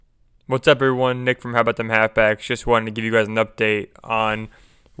What's up, everyone? Nick from How About Them Halfbacks. Just wanted to give you guys an update on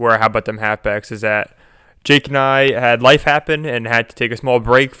where How About Them Halfbacks is at. Jake and I had life happen and had to take a small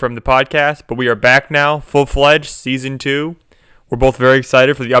break from the podcast, but we are back now, full-fledged, season 2. We're both very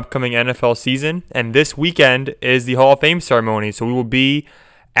excited for the upcoming NFL season, and this weekend is the Hall of Fame ceremony, so we will be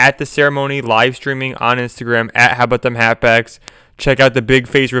at the ceremony, live streaming on Instagram at How About Them Halfbacks. Check out the big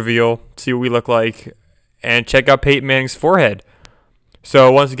face reveal, see what we look like, and check out Peyton Manning's forehead.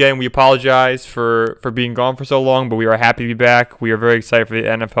 So once again, we apologize for being gone for so long, but we are happy to be back. We are very excited for the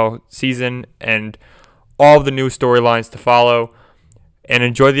NFL season and all of the new storylines to follow. And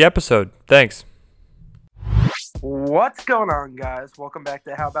enjoy the episode. Thanks. What's going on, guys? Welcome back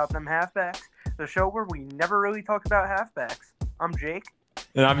to How About Them Halfbacks, the show where we never really talk about halfbacks. I'm Jake.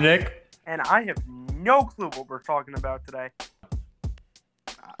 And I'm Nick. And I have no clue what we're talking about today.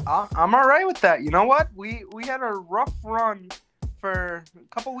 I'm all right with that. You know what? We had a rough run for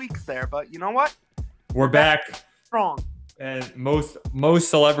a couple weeks there, but you know what? We're back. Strong. And most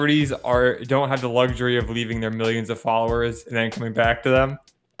celebrities don't have the luxury of leaving their millions of followers and then coming back to them.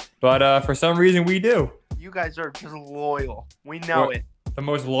 But for some reason, we do. You guys are just loyal. We know it. The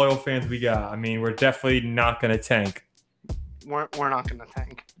most loyal fans we got. I mean, we're definitely not going to tank. We're not going to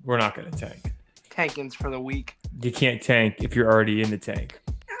tank. We're not going to tank. Tanking's for the weak. You can't tank if you're already in the tank.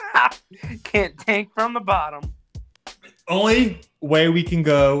 Can't tank from the bottom. Only way we can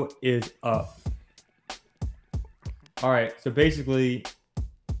go is up. All right, so basically,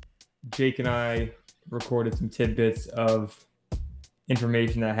 Jake and I recorded some tidbits of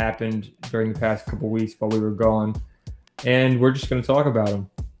information that happened during the past couple weeks while we were gone, and we're just going to talk about them.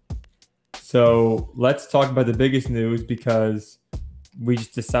 So let's talk about the biggest news because we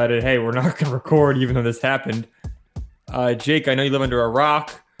just decided, hey, we're not going to record even though this happened. Jake, I know you live under a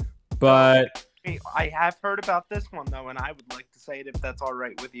rock, but... Hey, I have heard about this one, though, and I would like to say it if that's all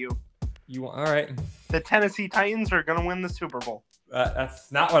right with you. All right. The Tennessee Titans are going to win the Super Bowl.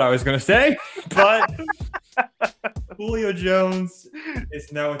 That's not what I was going to say, but Julio Jones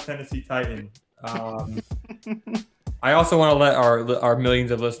is now a Tennessee Titan. I also want to let our millions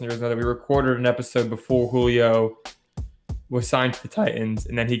of listeners know that we recorded an episode before Julio was signed to the Titans,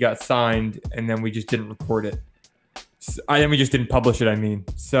 and then he got signed, and then we just didn't record it. We just didn't publish it, I mean.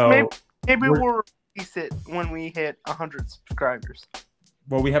 So maybe we'll release it when we hit 100 subscribers.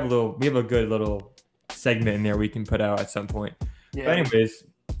 Well, we have a good little segment in there we can put out at some point. Yeah. But anyways,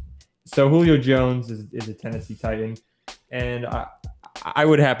 so Julio Jones is a Tennessee Titan, and I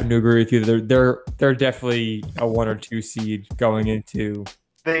would happen to agree with you. They're definitely a 1 or 2 seed going into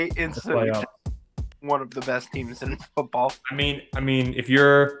they instantly one of the best teams in football. I mean, if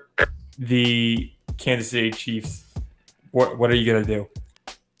you're the Kansas City Chiefs, what are you gonna do?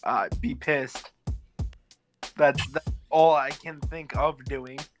 Be pissed. That's all I can think of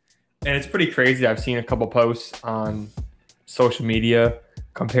doing. And it's pretty crazy. I've seen a couple posts on social media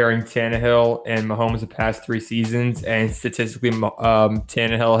comparing Tannehill and Mahomes the past 3 seasons, and statistically,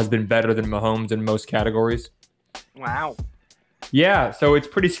 Tannehill has been better than Mahomes in most categories. Wow. Yeah, so it's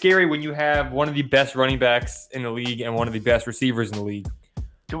pretty scary when you have one of the best running backs in the league and one of the best receivers in the league.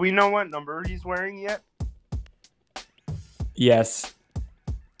 Do we know what number he's wearing yet? Yes.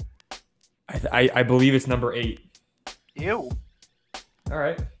 I believe it's number 8. Ew. All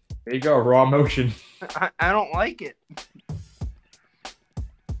right. There you go. Raw motion. I don't like it.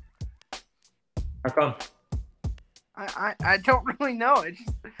 How come? I don't really know.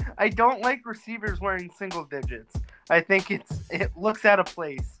 I don't like receivers wearing single digits. I think it looks out of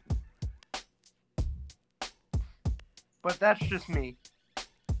place. But that's just me.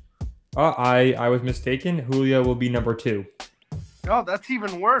 I was mistaken. Julio will be number 2. Oh, that's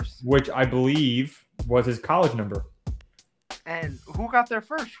even worse. Which I believe was his college number. And who got there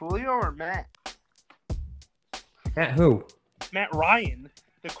first, Julio or Matt? Matt who? Matt Ryan,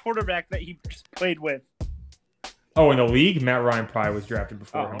 the quarterback that he just played with. Oh, in the league? Matt Ryan probably was drafted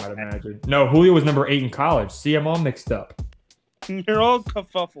before him, I'd imagine. No, Julio was number 8 in college. See, I'm all mixed up. You're all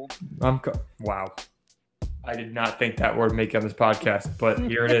kerfuffled. Wow. I did not think that word would make it on this podcast, but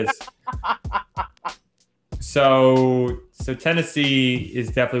here it is. So Tennessee is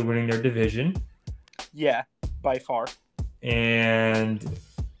definitely winning their division. Yeah, by far. And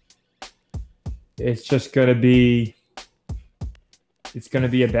it's just going to be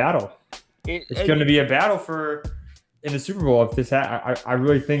a battle. It's going to be a battle in the Super Bowl. If this I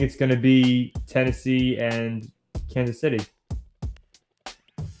really think it's going to be Tennessee and Kansas City.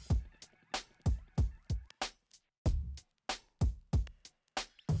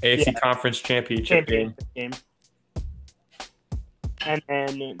 AFC Conference Championship game. And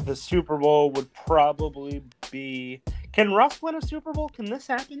then the Super Bowl would probably be... Can Russ win a Super Bowl? Can this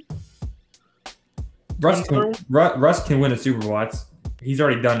happen? Russ can win a Super Bowl. He's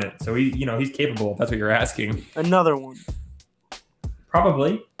already done it, so he's capable. If that's what you're asking. Another one.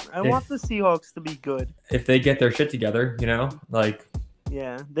 Probably. I want the Seahawks to be good. If they get their shit together, like.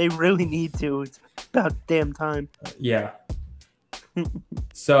 Yeah, they really need to. It's about damn time. Yeah.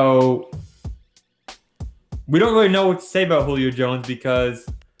 So we don't really know what to say about Julio Jones because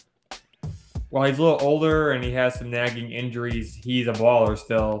while he's a little older and he has some nagging injuries, he's a baller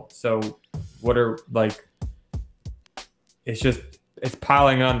still. So it's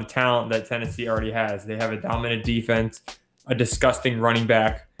piling on the talent that Tennessee already has. They have a dominant defense, a disgusting running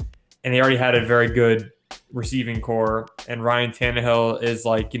back, and they already had a very good receiving core. And Ryan Tannehill is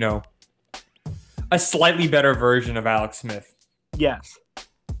a slightly better version of Alex Smith. Yes.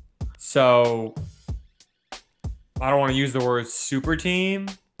 So I don't want to use the word super team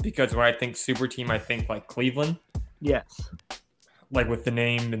because when I think super team, I think like Cleveland. Yes. Like with the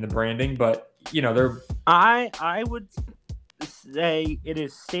name and the branding, but they're. I would say it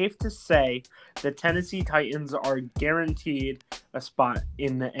is safe to say the Tennessee Titans are guaranteed a spot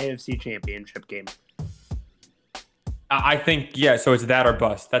in the AFC Championship game. I think, yeah, so it's that or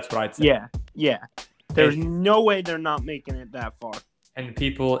bust. That's what I'd say. Yeah. There's no way they're not making it that far. And the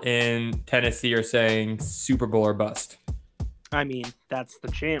people in Tennessee are saying Super Bowl or bust. I mean, that's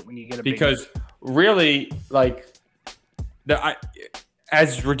the chant when you get a because really,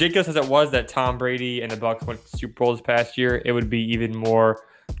 as ridiculous as it was that Tom Brady and the Bucs went to Super Bowl this past year, it would be even more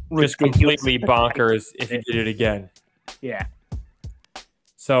just completely bonkers if he did it again. Yeah.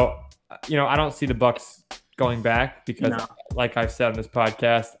 So, I don't see the Bucs going back because, like I've said on this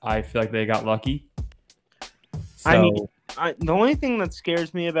podcast, I feel like they got lucky. So, the only thing that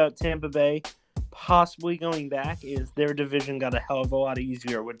scares me about Tampa Bay possibly going back is their division got a hell of a lot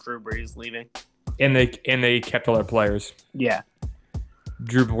easier with Drew Brees leaving. And they kept all their players. Yeah.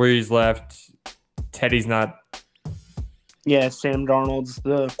 Drew Brees left. Teddy's not. Yeah, Sam Darnold's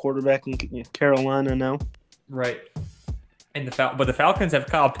the quarterback in Carolina now. Right. And the Falcons have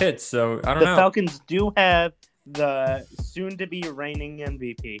Kyle Pitts, so I don't know. The Falcons do have the soon-to-be reigning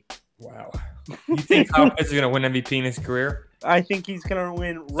MVP. Wow. You think Kyle Pitts is going to win MVP in his career? I think he's going to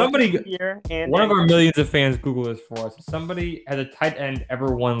win here. And one of our millions of fans Google this for us. Somebody as a tight end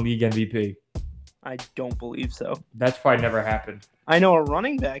ever won league MVP? I don't believe so. That's probably never happened. I know a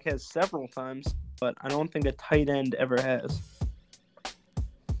running back has several times, but I don't think a tight end ever has.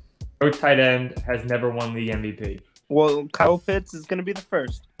 No tight end has never won league MVP. Well, Kyle Pitts is going to be the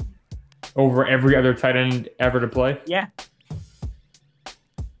first. Over every other tight end ever to play? Yeah.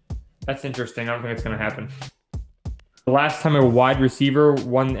 That's interesting. I don't think it's going to happen. The last time a wide receiver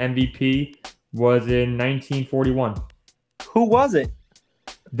won MVP was in 1941. Who was it?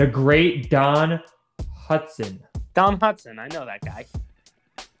 The great Don Hutson. Don Hutson. I know that guy.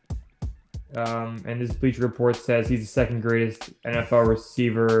 And this Bleacher Report says he's the second greatest NFL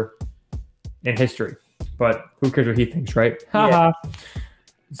receiver in history. But who cares what he thinks, right? Yeah.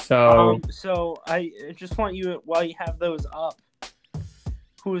 So I just want you, while you have those up,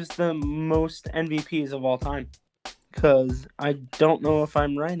 who's the most MVPs of all time? Because I don't know if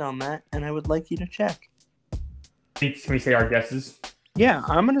I'm right on that, and I would like you to check. Can we say our guesses? Yeah,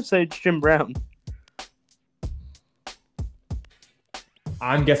 I'm going to say it's Jim Brown.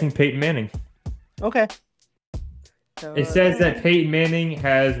 I'm guessing Peyton Manning. Okay. It says that Peyton Manning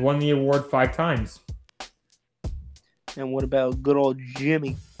has won the award 5 times. And what about good old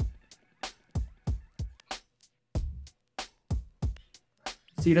Jimmy?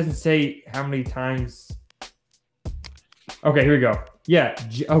 See, it doesn't say how many times. Okay, here we go. Yeah.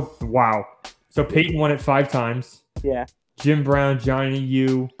 Oh, wow. So Peyton won it 5 times. Yeah. Jim Brown, Johnny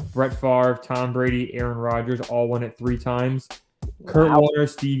U, Brett Favre, Tom Brady, Aaron Rodgers all won it 3 times. Wow. Kurt Warner,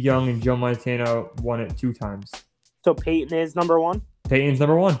 Steve Young, and Joe Montana won it 2 times. So Peyton is number 1? Peyton's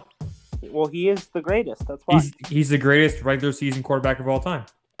number 1. Well, he is the greatest. That's why. He's the greatest regular season quarterback of all time.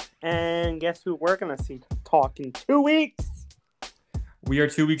 And guess who we're going to see talk in 2 weeks? We are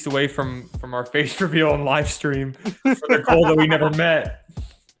 2 weeks away from our face reveal and live stream for the goal that we never met.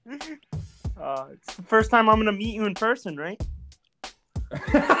 It's the first time I'm going to meet you in person, right?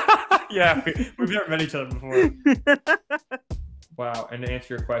 Yeah, we've never met each other before. Wow, and to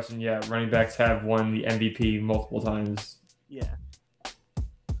answer your question, yeah, running backs have won the MVP multiple times. Yeah.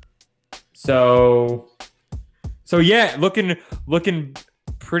 So yeah, looking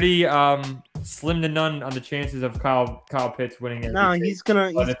pretty slim to none on the chances of Kyle Pitts winning MVP. No, he's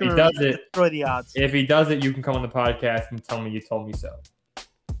gonna destroy the odds. If he does it, you can come on the podcast and tell me you told me so.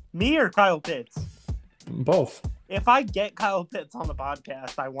 Me or Kyle Pitts? Both. If I get Kyle Pitts on the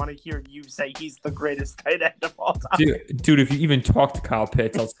podcast, I want to hear you say he's the greatest tight end of all time. Dude, if you even talk to Kyle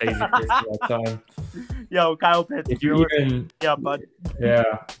Pitts, I'll say he's the greatest of all time. Yo, Kyle Pitts. If you even, yeah, bud. yeah,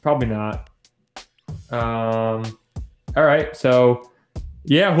 probably not. All right, so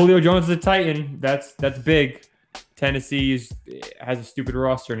yeah, Julio Jones is a Titan. That's big. Tennessee has a stupid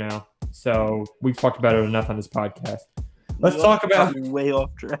roster now, so we've talked about it enough on this podcast. Let's talk about way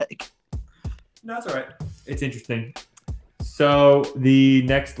off track. No, that's all right. It's interesting. So the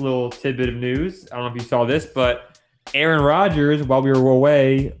next little tidbit of news, I don't know if you saw this, but Aaron Rodgers, while we were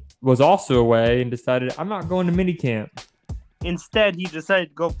away, was also away and decided, I'm not going to minicamp. Instead, he decided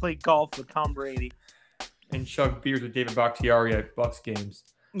to go play golf with Tom Brady. And chug beers with David Bakhtiari at Bucks games.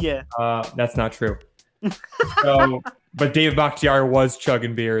 Yeah. That's not true. But David Bakhtiari was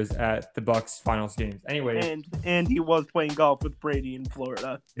chugging beers at the Bucks finals games. Anyway. And he was playing golf with Brady in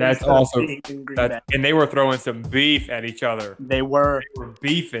Florida. That's also and they were throwing some beef at each other. They were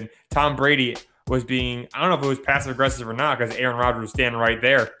beefing. Tom Brady was being, I don't know if it was passive aggressive or not, because Aaron Rodgers was standing right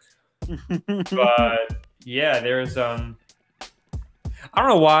there. But yeah, there's I don't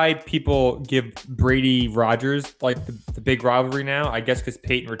know why people give Brady Rodgers like the big rivalry now. I guess because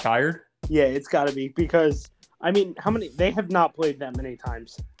Peyton retired. Yeah, it's got to be because, I mean, how many? They have not played that many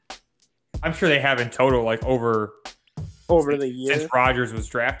times. I'm sure they have in total, like over the years since Rodgers was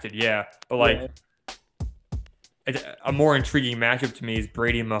drafted. Yeah, but like a more intriguing matchup to me is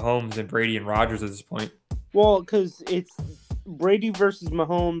Brady and Mahomes than Brady and Rodgers at this point. Well, because it's Brady versus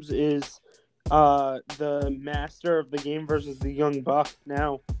Mahomes is the master of the game versus the young buck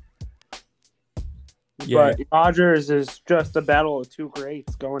now. Yeah. But Rodgers is just a battle of two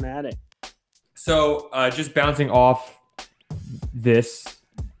greats going at it. So, just bouncing off this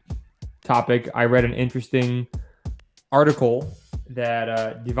topic, I read an interesting article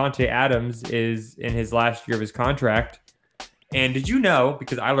that Davante Adams is in his last year of his contract. And did you know,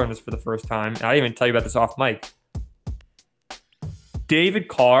 because I learned this for the first time, and I didn't even tell you about this off mic, David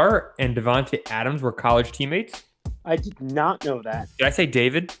Carr and Davante Adams were college teammates? I did not know that. Did I say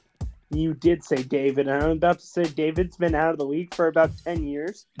David? You did say David, and I'm about to say David's been out of the league for about 10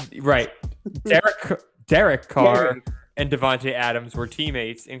 years. Right. Derek Carr and Davante Adams were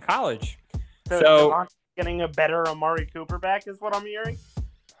teammates in college. So Davante's getting a better Amari Cooper back is what I'm hearing?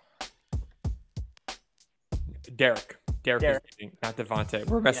 Derek is getting, not Davante.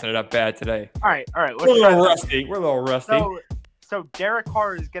 We're messing it up bad today. All right. We're a little rusty. So Derek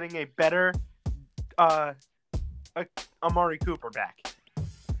Carr is getting a better Amari Cooper back.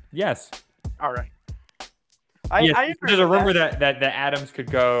 Yes. All right. I agree. There's a rumor that Adams could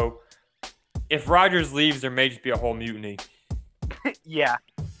go. If Rodgers leaves, there may just be a whole mutiny. Yeah.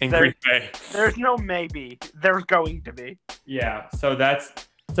 In Green Bay. There's no maybe. There's going to be. Yeah. So it's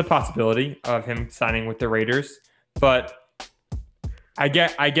a possibility of him signing with the Raiders, but I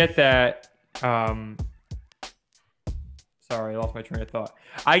get that. Sorry, I lost my train of thought.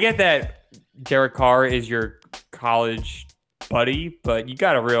 I get that Derek Carr is your college buddy, but you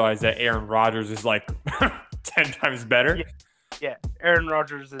got to realize that Aaron Rodgers is like 10 times better. Yeah, Aaron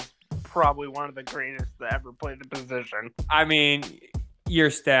Rodgers is probably one of the greatest to ever play the position. I mean, your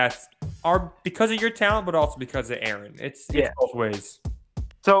stats are because of your talent, but also because of Aaron. It's both ways.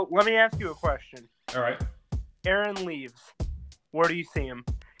 So let me ask you a question. All right. Aaron leaves. Where do you see him?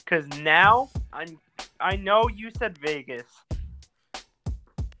 Because now I know you said Vegas,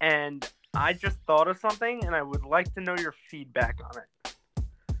 and I just thought of something, and I would like to know your feedback on it.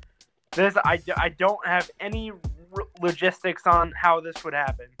 I don't have any logistics on how this would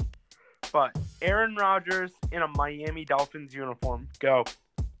happen, but Aaron Rodgers in a Miami Dolphins uniform, go.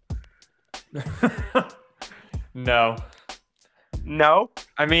 No.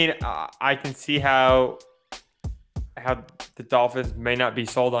 I mean, I can see how the Dolphins may not be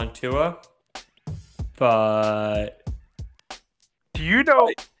sold on Tua, but do you know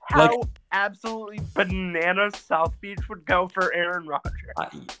how absolutely bananas South Beach would go for Aaron Rodgers?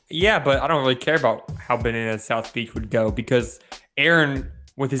 Yeah, but I don't really care about how bananas South Beach would go because Aaron,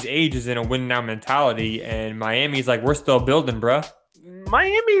 with his age, is in a win now mentality, and Miami's like, we're still building, bruh.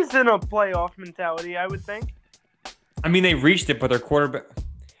 Miami's in a playoff mentality, I would think. I mean, they reached it, but their quarterback.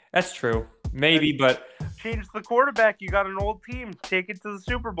 That's true. Maybe, but change the quarterback. You got an old team. Take it to the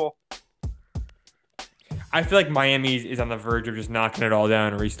Super Bowl. I feel like Miami is on the verge of just knocking it all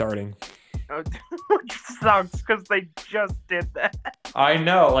down and restarting. Which sucks because they just did that. I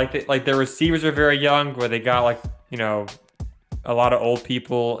know, like their receivers are very young, where they got a lot of old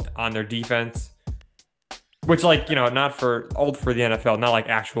people on their defense, which not for old for the NFL, not like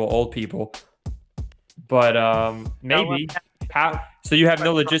actual old people, but maybe. So you have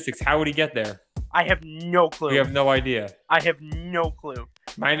no logistics. How would he get there? I have no clue. You have no idea. I have no clue.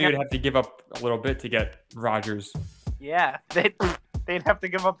 Miami would have to give up a little bit to get Rodgers. Yeah, they'd have to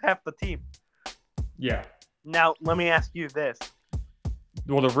give up half the team. Yeah. Now, let me ask you this.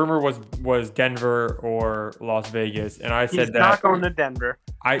 Well, the rumor was Denver or Las Vegas, and I He's said not going to Denver.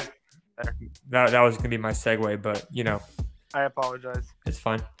 That was gonna be my segue, but I apologize. it's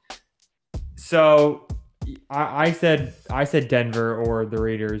fine. So I said Denver or the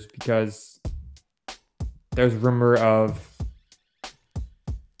Raiders because there's rumor of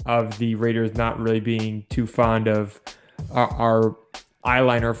the Raiders not really being too fond of our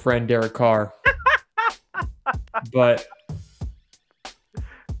eyeliner friend Derek Carr. But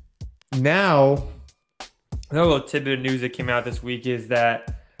now, another little tidbit of news that came out this week is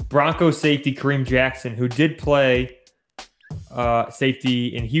that Broncos safety Kareem Jackson, who did play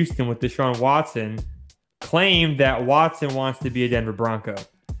safety in Houston with Deshaun Watson, claimed that Watson wants to be a Denver Bronco.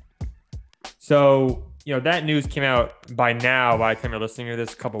 So, that news came out by the time you're listening to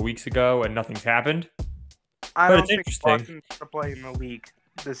this, a couple weeks ago, and nothing's happened. I don't think Watson's going to play in the league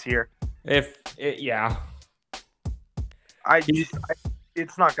this year. It's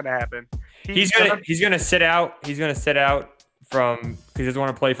not going to happen. He's gonna sit out. He's gonna sit out because he doesn't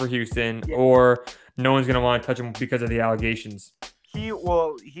want to play for Houston, or no one's gonna want to touch him because of the allegations. We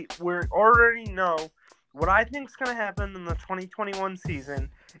already know what I think is gonna happen in the 2021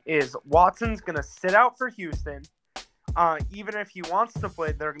 season is Watson's gonna sit out for Houston. Even if he wants to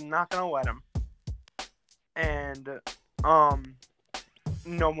play, they're not gonna let him, and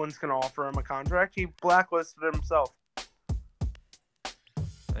no one's gonna offer him a contract. He blacklisted himself.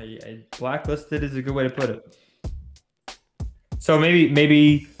 Blacklisted is a good way to put it. So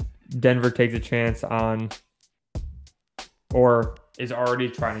maybe Denver takes a chance on, or is already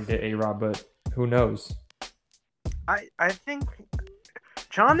trying to get A-Rob, but who knows? I think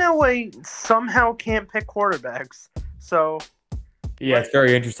John Elway somehow can't pick quarterbacks. So yeah, it's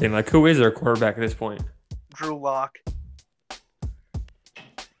very interesting. Like, who is their quarterback at this point? Drew Lock.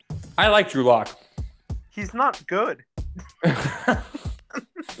 I like Drew Lock. He's not good.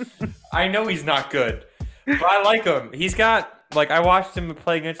 I know he's not good, but I like him. He's got, I watched him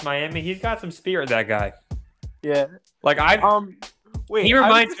play against Miami. He's got some spirit, that guy. Yeah. He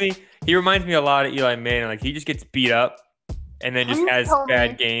reminds me a lot of Eli Manning. Like, he just gets beat up and then just has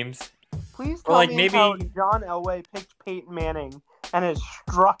bad games. Please tell me how John Elway picked Peyton Manning and has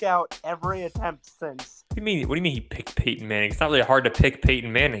struck out every attempt since. What do you mean he picked Peyton Manning? It's not really hard to pick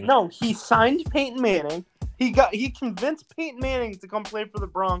Peyton Manning. No, he signed Peyton Manning. He convinced Peyton Manning to come play for the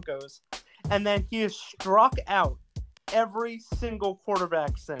Broncos, and then he has struck out every single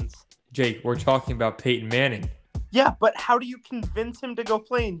quarterback since. Jake, we're talking about Peyton Manning. Yeah, but how do you convince him to go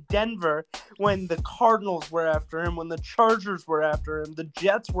play in Denver when the Cardinals were after him, when the Chargers were after him, the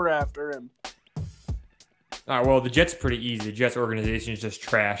Jets were after him? All right, well, the Jets are pretty easy. The Jets organization is just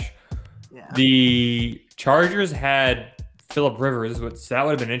trash. Yeah. The Chargers had Phillip Rivers, which that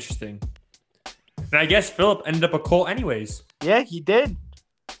would have been interesting. And I guess Phillip ended up a Colt anyways. Yeah, he did.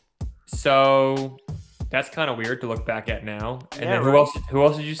 So that's kind of weird to look back at now. And then right. Who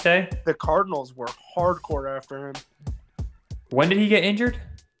else did you say? The Cardinals were hardcore after him. When did he get injured?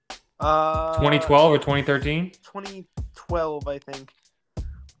 2012 or 2013? 2012, I think.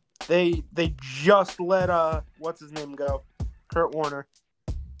 They just let what's his name go? Kurt Warner.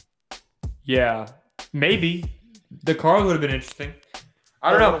 Yeah, maybe the Cards would have been interesting.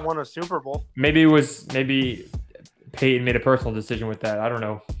 I don't know. Won a Super Bowl. Maybe Peyton made a personal decision with that. I don't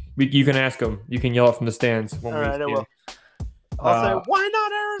know. You can ask him. You can yell it from the stands. All right, I will. I'll say, why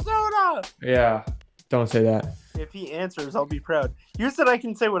not Arizona? Yeah, don't say that. If he answers, I'll be proud. You said I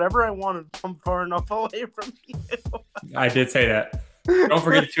can say whatever I want if I'm far enough away from you. I did say that. Don't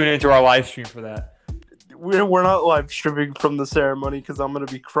forget to tune into our live stream for that. We're not live streaming from the ceremony because I'm going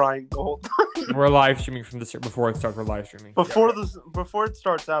to be crying the whole time. We're live streaming from before it starts. We're live streaming. Before it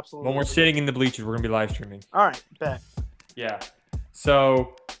starts, absolutely. When we're sitting in the bleachers, we're going to be live streaming. All right, bet. Yeah.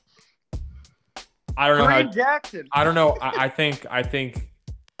 So I don't know how Jackson. I don't know. I think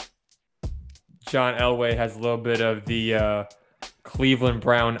John Elway has a little bit of the Cleveland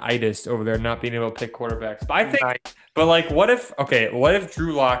Brown-itis over there, not being able to pick quarterbacks. But I think, what if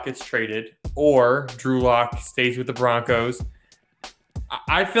Drew Lock gets traded or Drew Lock stays with the Broncos?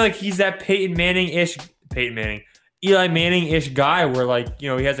 I feel like he's that Eli Manning-ish guy where,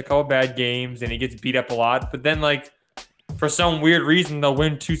 he has a couple bad games and he gets beat up a lot, but then, for some weird reason, they'll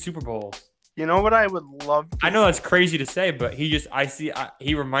win 2 Super Bowls. You know what I would love to I know that's crazy to say, but he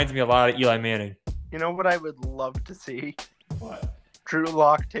reminds me a lot of Eli Manning. You know what I would love to see? What? Drew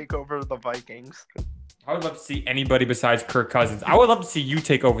Lock take over the Vikings. I would love to see anybody besides Kirk Cousins. I would love to see you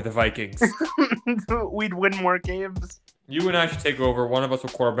take over the Vikings. We'd win more games. You and I should take over. One of us will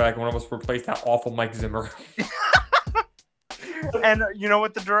quarterback, and one of us will replace that awful Mike Zimmer. And you know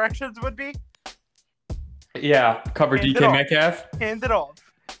what the directions would be? Yeah, cover Hand it DK off. Metcalf. Hand it off.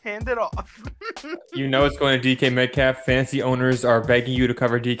 Hand it off. You know it's going to DK Metcalf. Fancy owners are begging you to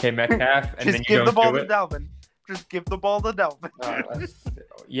cover DK Metcalf, and then Just you give the don't ball do to it. Dalvin. Just give the ball to Dalvin.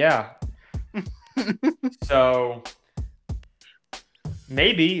 Yeah. So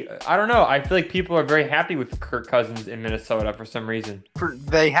maybe I don't know. I feel like people are very happy with Kirk Cousins in Minnesota for some reason.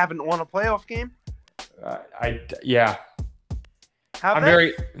 They haven't won a playoff game. Yeah. Have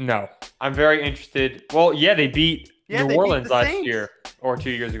they? I'm very interested. Well, yeah, they beat Yeah, New they beat Orleans the last Saints. year or 2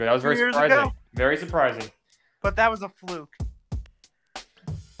 years ago. That was 2 very years surprising. ago. Very surprising. But that was a fluke.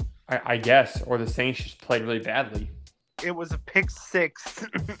 I guess, or the Saints just played really badly. It was a pick six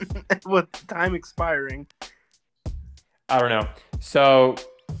with time expiring. I don't know. So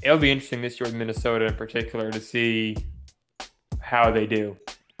it'll be interesting this year with Minnesota in particular to see how they do,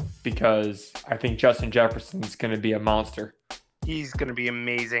 because I think Justin Jefferson's going to be a monster. He's going to be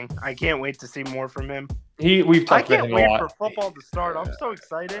amazing. I can't wait to see more from him. We've I talked about can't him a wait lot. for football to start. I'm so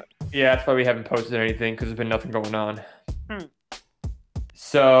excited. Yeah, that's why we haven't posted anything, because there's been nothing going on.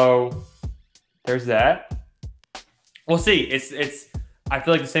 So there's that. We'll see. It's. I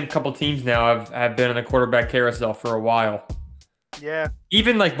feel like the same couple teams now have been in the quarterback carousel for a while. Yeah.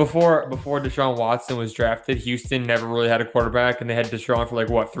 Even like before Deshaun Watson was drafted, Houston never really had a quarterback, and they had Deshaun for like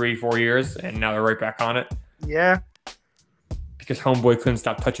 3-4 years, and now they're right back on it Yeah. because homeboy couldn't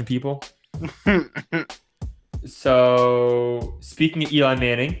stop touching people. So speaking of Eli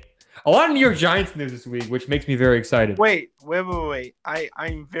Manning, a lot of New York Giants news this week, which makes me very excited. Wait.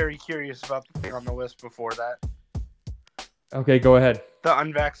 I'm very curious about the thing on the list before that. Okay, go ahead. The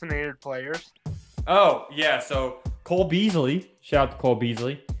unvaccinated players. Oh, yeah. So Cole Beasley, shout out to Cole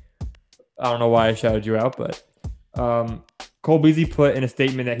Beasley. I don't know why I shouted you out, but Cole Beasley put in a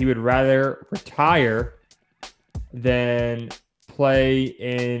statement that he would rather retire than play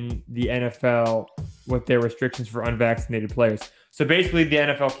in the NFL with their restrictions for unvaccinated players. So basically, the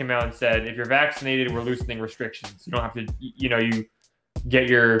NFL came out and said, if you're vaccinated, we're loosening restrictions. You don't have to, you get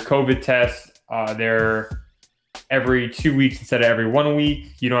your COVID test. They're every 2 weeks instead of every 1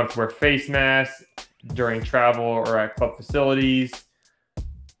 week. You don't have to wear face masks during travel or at club facilities.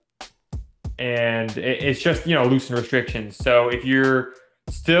 And it's just, loosen restrictions. So if you're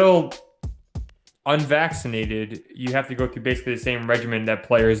still unvaccinated, you have to go through basically the same regimen that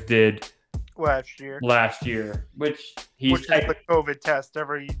players did last year, which is the COVID test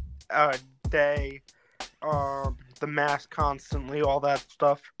every day, the mask constantly, all that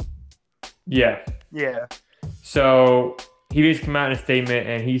stuff. Yeah. So he basically came out in a statement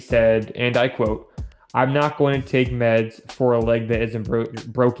and he said, and I quote, "I'm not going to take meds for a leg that isn't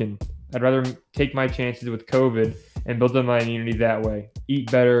broken. I'd rather take my chances with COVID and build up my immunity that way. Eat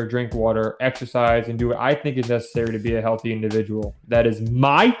better, drink water, exercise, and do what I think is necessary to be a healthy individual. That is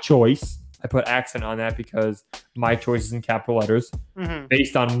my choice." I put accent on that because my choice is in capital letters,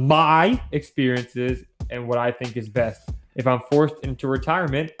 based on my experiences and what I think is best. If I'm forced into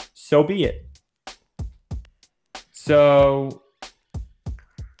retirement, so be it. So,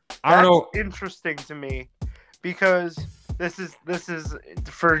 I don't know. That's interesting to me because this is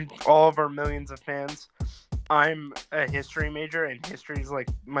for all of our millions of fans. I'm a history major and history is like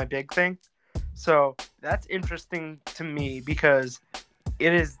my big thing. So that's interesting to me because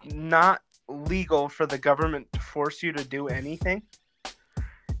it is not legal for the government to force you to do anything.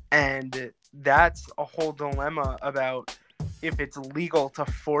 And that's a whole dilemma about if it's legal to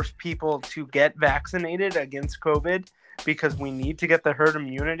force people to get vaccinated against COVID because we need to get the herd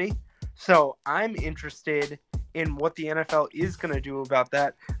immunity. So I'm interested in what the NFL is going to do about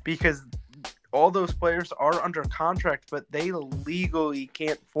that because all those players are under contract, but they legally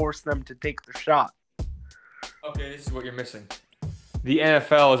can't force them to take the shot. Okay, this is what you're missing. The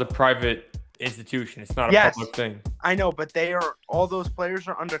NFL is a private institution. It's not a public thing. I know, but all those players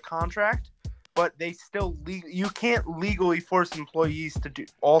are under contract, but they still you can't legally force employees to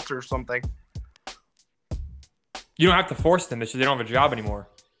alter something. You don't have to force them. It's just they don't have a job anymore.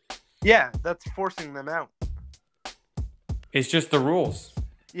 Yeah, that's forcing them out. It's just the rules.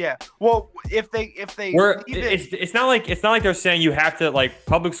 Yeah. Well, if they it's not like they're saying you have to, like,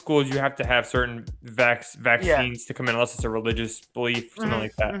 public schools, you have to have certain vaccines to come in unless it's a religious belief or something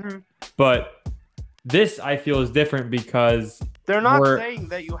like that. But this, I feel, is different because they're not saying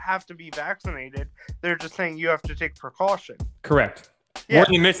that you have to be vaccinated. They're just saying you have to take precaution. Correct. Yeah. We're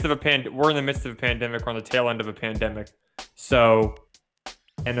in the midst of a pandemic. We're on the tail end of a pandemic. So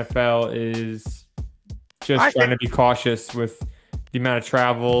NFL is just trying to be cautious with the amount of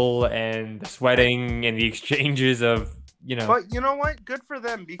travel and the sweating and the exchanges of, But you know what? Good for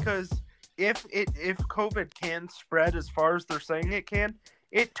them because if COVID can spread as far as they're saying it can,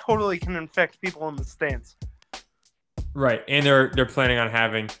 it totally can infect people in the stands. Right, and they're planning on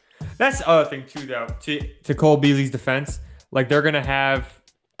having. That's the other thing too, though. To Cole Beasley's defense, like they're gonna have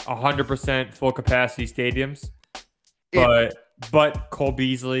 100% full capacity stadiums, but Cole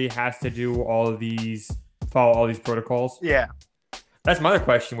Beasley has to do follow all these protocols. Yeah. That's my other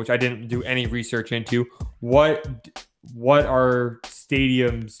question, which I didn't do any research into. What are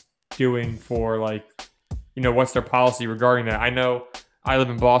stadiums doing for, like, what's their policy regarding that? I know I live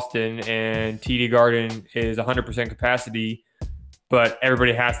in Boston and TD Garden is 100% capacity, but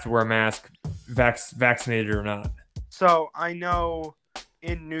everybody has to wear a mask, vaccinated or not. So I know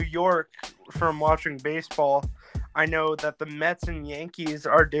in New York, from watching baseball, I know that the Mets and Yankees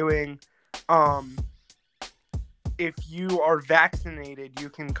are doing, if you are vaccinated, you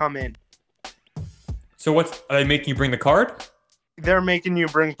can come in. So are they making you bring the card? They're making you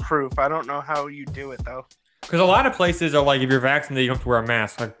bring proof. I don't know how you do it, though. Because a lot of places are like, if you're vaccinated, you don't have to wear a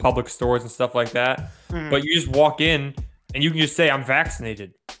mask, like public stores and stuff like that. Mm-hmm. But you just walk in and you can just say, I'm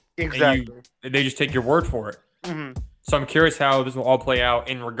vaccinated. Exactly. And they just take your word for it. Mm-hmm. So I'm curious how this will all play out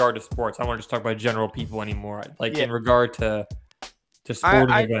in regard to sports. I don't want to just talk about general people anymore. Like, in regard to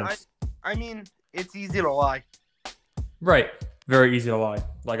sporting events. I mean, it's easy to lie. Right. Very easy to lie.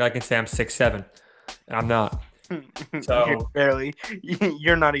 Like, I can say I'm 6'7", and I'm not. So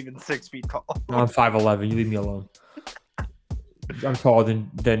you're not even 6 feet tall. I'm 5'11". You leave me alone. I'm taller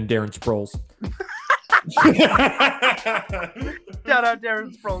than Darren Sproles. Shout out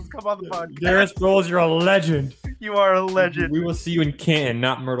Darren Sproles. Come on the podcast. Darren Sproles, you're a legend. You are a legend. We will see you in Canton,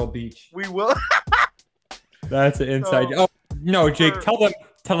 not Myrtle Beach. We will. That's an inside. No, Jake, tell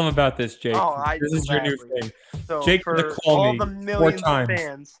them about this, Jake. This is your new thing. So Jake, for call all me the millions of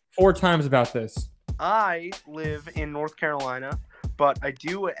fans, 4 times about this. I live in North Carolina, but I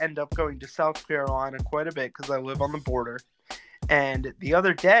do end up going to South Carolina quite a bit because I live on the border. And the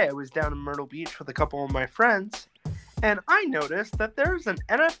other day, I was down in Myrtle Beach with a couple of my friends, and I noticed that there's an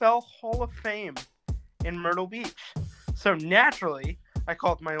NFL Hall of Fame in Myrtle Beach. So naturally, I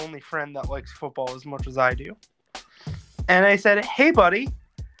called my only friend that likes football as much as I do. And I said, hey, buddy,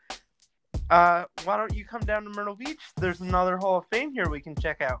 why don't you come down to Myrtle Beach? There's another Hall of Fame here we can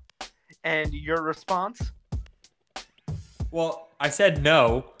check out. And your response? Well, I said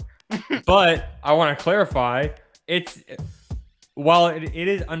no, but I want to clarify. While it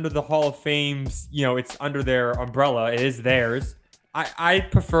is under the Hall of Fame's, it's under their umbrella. It is theirs. I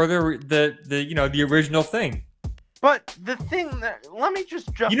prefer the original thing. But the thing that, let me just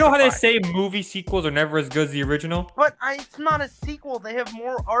justify. You know how they say movie sequels are never as good as the original? But it's not a sequel. They have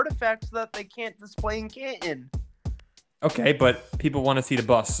more artifacts that they can't display in Canton. Okay, but people want to see the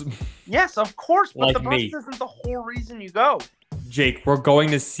bus. Yes, of course, but like the bus me. isn't the whole reason you go. Jake, we're going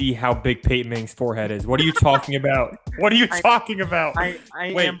to see how big Peyton Manning's forehead is. What are you talking about? What are you talking about? I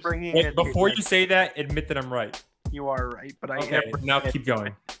am bringing it. Before you say that, admit that I'm right. You are right, but now keep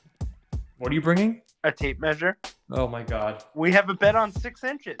going. What are you bringing? A tape measure. Oh my God. We have a bet on 6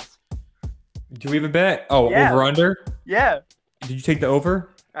 inches. Do we have a bet? Oh, yeah. Over under? Yeah. Did you take the over?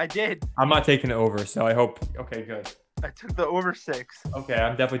 I did. I'm not taking the over, so I hope. Okay, good. I took the over 6. Okay,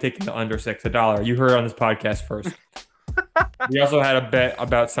 I'm definitely taking the under 6, $1. You heard it on this podcast first. We also had a bet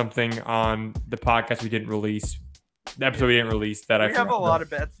about something on the podcast we didn't release. The episode we didn't release that we have a lot of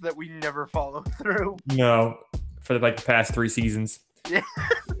bets that we never follow through. No, for the past 3 seasons. Yeah.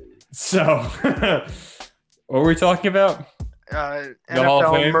 So, what were we talking about?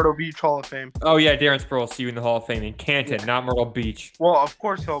 NFL Myrtle Beach Hall of Fame. Oh yeah, Darren Sproles, see you in the Hall of Fame in Canton, not Myrtle Beach. Well, of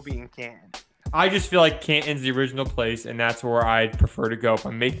course he'll be in Canton. I just feel like Canton's the original place, and that's where I'd prefer to go if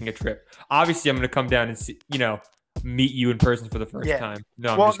I'm making a trip. Obviously, I'm going to come down and see, meet you in person for the first time.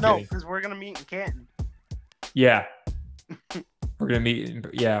 No, I'm just kidding. Because we're going to meet in Canton. Yeah. We're going to meet.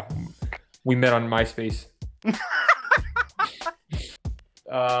 Yeah. We met on MySpace.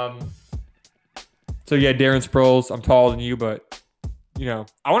 So, yeah, Darren Sproles. I'm taller than you, but,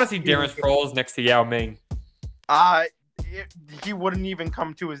 I want to see Darren Sproles next to Yao Ming. He wouldn't even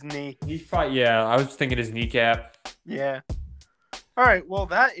come to his knee. He's probably, I was thinking his kneecap. Yeah. All right, well,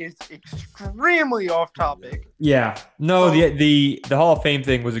 that is extremely off topic. Yeah. No, the Hall of Fame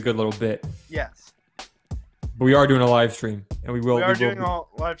thing was a good little bit. Yes. But we are doing a live stream, and we are doing a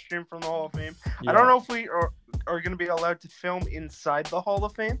live stream from the Hall of Fame. Yeah. I don't know if we are going to be allowed to film inside the Hall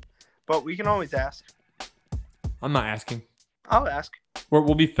of Fame, but we can always ask. I'm not asking. I'll ask.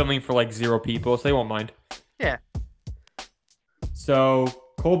 We'll be filming for 0 people, so they won't mind. Yeah. So,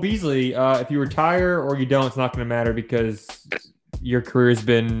 Cole Beasley, if you retire or you don't, it's not going to matter because your career has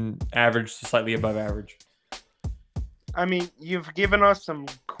been average to slightly above average. I mean, you've given us some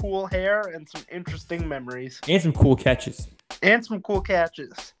cool hair and some interesting memories. And some cool catches. And some cool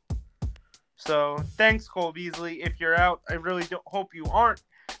catches. So, thanks, Cole Beasley. If you're out, I really hope you aren't,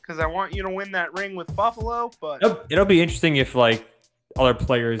 because I want you to win that ring with Buffalo. But it'll be interesting if, like, other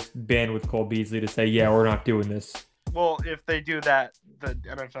players band with Cole Beasley to say, yeah, we're not doing this. Well, if they do that, the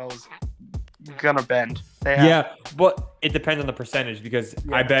NFL is gonna bend. Yeah, but it depends on the percentage, because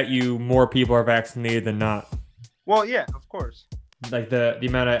I bet you more people are vaccinated than not. Well, yeah, of course. Like the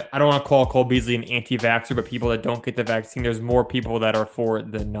amount of, I don't want to call Cole Beasley an anti-vaxxer, but people that don't get the vaccine, there's more people that are for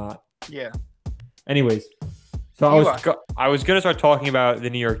it than not. Yeah. Anyways, so I was gonna start talking about the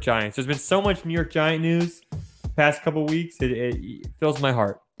New York Giants. There's been so much New York Giant news the past couple weeks, it fills my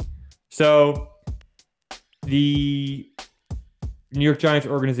heart. So the New York Giants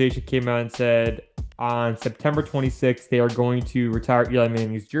organization came out and said on September 26th they are going to retire Eli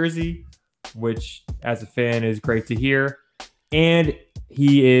Manning's jersey, which as a fan is great to hear. And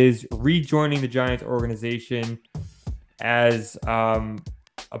he is rejoining the Giants organization as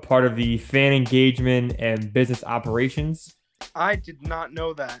a part of the fan engagement and business operations. I did not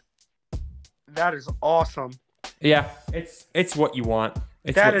know that. That is awesome. Yeah, it's what you want.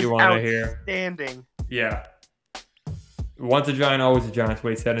 It's that what you want to hear. Outstanding. Yeah. Once a Giant, always a Giant. That's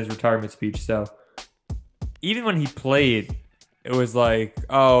what he said in his retirement speech. So even when he played, it was like,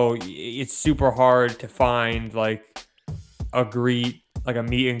 oh, it's super hard to find like a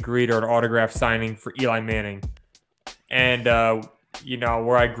meet and greet or an autograph signing for Eli Manning. And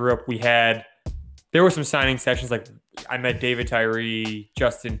where I grew up, there were some signing sessions. Like I met David Tyree,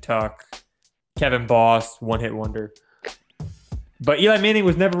 Justin Tuck, Kevin Boss, one-hit wonder. But Eli Manning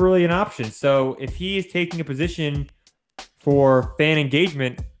was never really an option. So if he is taking a position for fan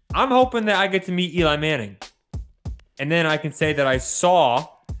engagement, I'm hoping that I get to meet Eli Manning. And then I can say that I saw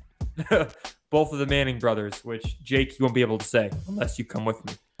both of the Manning brothers, which Jake, you won't be able to say unless you come with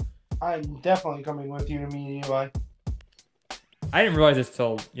me. I'm definitely coming with you to meet Eli. I didn't realize this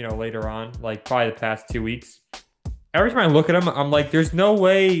till, later on, like probably the past 2 weeks. Every time I look at him, I'm like, there's no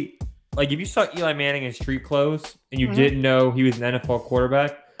way. Like if you saw Eli Manning in street clothes and you didn't know he was an NFL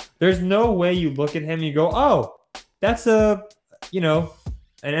quarterback, there's no way you look at him and you go, oh, that's an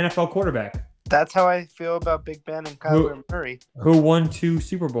NFL quarterback. That's how I feel about Big Ben and Kyler Murray. Who won 2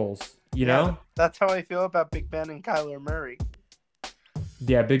 Super Bowls, you know? That's how I feel about Big Ben and Kyler Murray.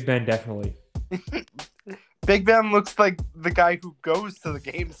 Yeah, Big Ben definitely. Big Ben looks like the guy who goes to the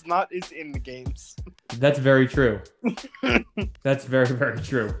games, not is in the games. That's very true. That's very, very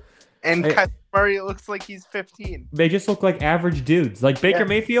true. And Kyler Murray looks like he's 15. They just look like average dudes. Like Baker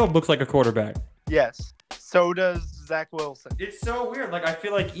Mayfield looks like a quarterback. Yes. So does Zach Wilson. It's so weird. Like I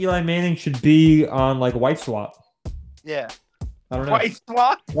feel like Eli Manning should be on like Wife Swap. Yeah. I don't know. Wife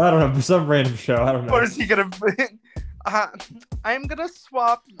Swap? I don't know. Some random show. I don't know. What is he gonna? I'm gonna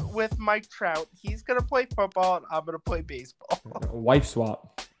swap with Mike Trout. He's gonna play football, and I'm gonna play baseball. Wife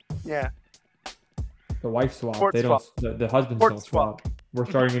Swap. Yeah. The wife swap. Sport they swap. don't. The husbands Sport don't swap. We're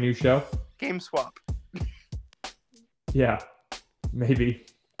starting a new show. Game swap. Yeah. Maybe.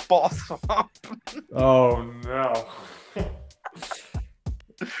 Ball swap. Oh no.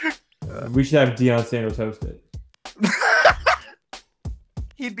 We should have Deion Sanders host it.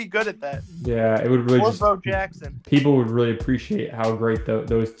 He'd be good at that. Yeah, it would really. Or Bo Jackson. People would really appreciate how great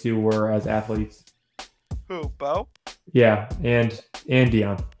those two were as athletes. Who, Bo? Yeah, and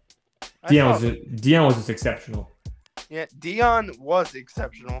Deion. Deion was just exceptional. Yeah, Deion was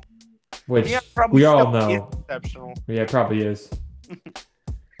exceptional. Which we all know. Is exceptional. Yeah, it probably is.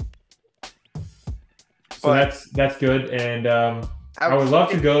 So that's good, and I would love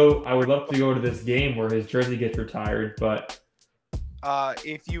to go. I would love to go to this game where his jersey gets retired, but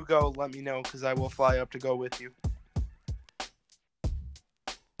if you go, let me know because I will fly up to go with you.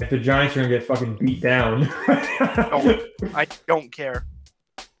 If the Giants are gonna get fucking beat down, I don't care.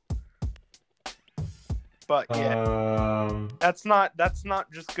 But yeah, that's not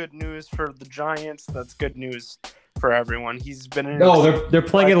just good news for the Giants. That's good news for everyone. He's been in. No, they're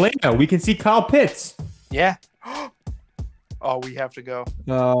playing Atlanta. We can see Kyle Pitts. Yeah. Oh, we have to go.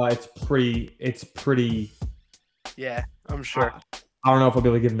 It's pretty. Yeah, I'm sure. I don't know if I'll be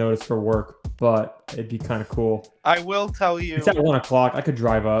able to give notice for work, but it'd be kind of cool. I will tell you. It's at 1:00. I could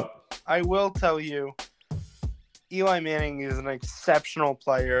drive up. I will tell you. Eli Manning is an exceptional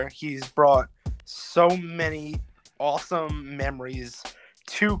player. He's brought so many awesome memories,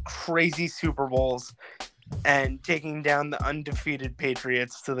 2 crazy Super Bowls, and taking down the undefeated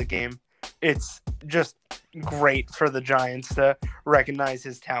Patriots to the game. It's just great for the Giants to recognize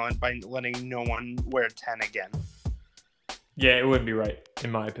his talent by letting no one wear 10 again. Yeah, it wouldn't be right,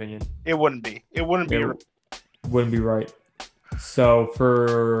 in my opinion. It wouldn't be. It wouldn't be right. wouldn't be right. So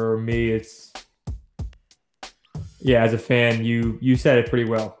for me, it's yeah. As a fan, you said it pretty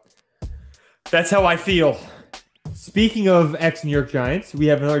well. That's how I feel. Speaking of ex-New York Giants, we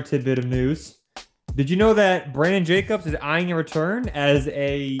have another tidbit of news. Did you know that Brandon Jacobs is eyeing a return as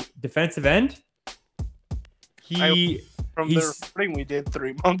a defensive end? From the recording we did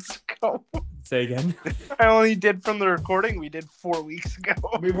 3 months ago. Say again. I only did from the recording we did 4 weeks ago.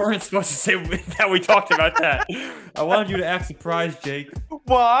 We weren't supposed to say that we talked about that. I wanted you to act surprised, Jake.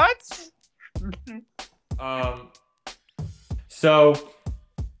 What? So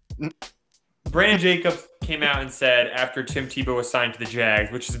Brandon Jacobs came out and said after Tim Tebow was signed to the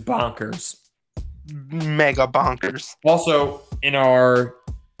Jags, which is bonkers. Mega bonkers. Also, in our,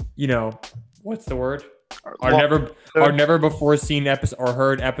 what's the word? Our never before seen episode or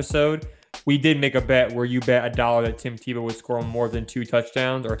heard episode, we did make a bet where you bet $1 that Tim Tebow would score more than 2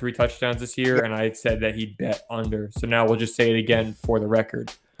 touchdowns or 3 touchdowns this year, and I said that he'd bet under. So now we'll just say it again for the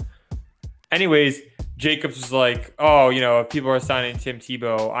record. Anyways, Jacobs was like, oh, if people are signing Tim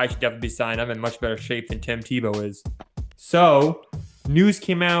Tebow, I should definitely be signed. I'm in much better shape than Tim Tebow is. So news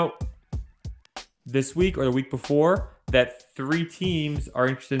came out this week or the week before that 3 teams are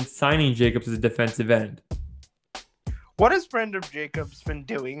interested in signing Jacobs as a defensive end. What has Brandon Jacobs been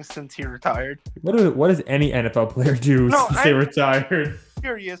doing since he retired? What does any NFL player do since they retired? I'm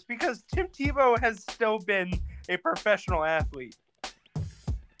curious because Tim Tebow has still been a professional athlete.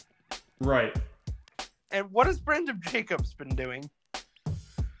 Right. And what has Brandon Jacobs been doing?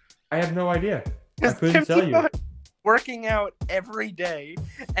 I have no idea. I couldn't tell you. Working out every day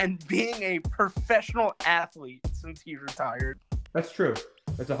and being a professional athlete since he retired. That's true.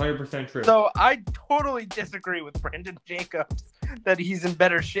 That's 100% true. So I totally disagree with Brandon Jacobs that he's in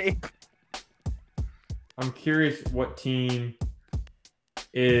better shape. I'm curious what team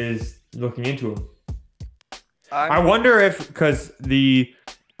is looking into him. I wonder if, because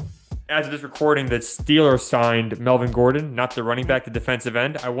as of this recording, the Steelers signed Melvin Gordon, not the running back, the defensive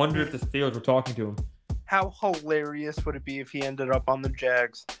end. I wonder if the Steelers were talking to him. How hilarious would it be if he ended up on the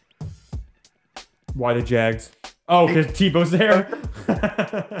Jags? Why the Jags? Oh, because Tebow's there?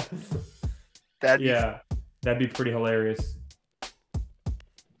 That'd be pretty hilarious.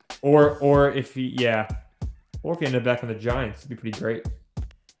 Or if he ended back on the Giants, it'd be pretty great.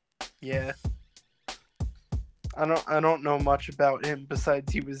 Yeah. I don't know much about him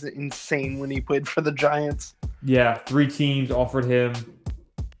besides he was insane when he played for the Giants. Yeah, 3 teams offered him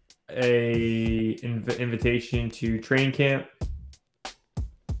a invitation to training camp.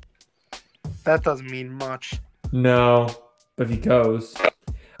 That doesn't mean much. No, but if he goes,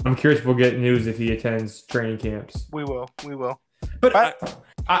 I'm curious if we'll get news if he attends training camps. We will. But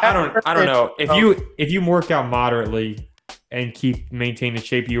I don't know if you work out moderately and maintain the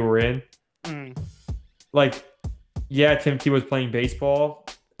shape you were in. Like, yeah, Tim Tebow was playing baseball.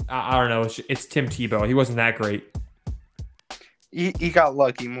 I don't know. It's Tim Tebow. He wasn't that great. He got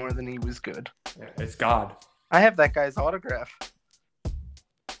lucky more than he was good. Yeah, it's God. I have that guy's autograph.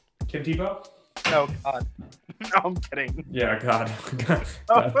 Tim Tebow? No, God. No, I'm kidding. Yeah, God.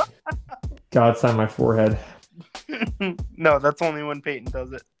 God signed my forehead. No, that's only when Peyton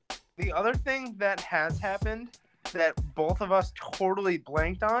does it. The other thing that has happened that both of us totally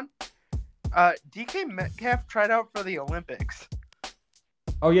blanked on, DK Metcalf tried out for the Olympics.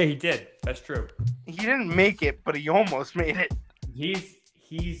 Oh, yeah, he did. That's true. He didn't make it, but he almost made it.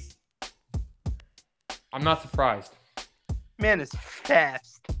 I'm not surprised. Man is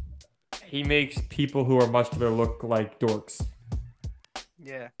fast. He makes people who are muscular look like dorks.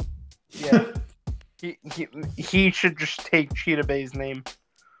 Yeah. He should just take Cheetah Bay's name.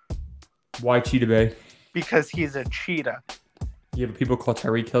 Why Cheetah Bay? Because he's a cheetah. Yeah, but people call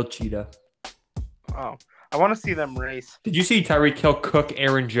Tyreek Hill Cheetah. Oh, I want to see them race. Did you see Tyreek Hill cook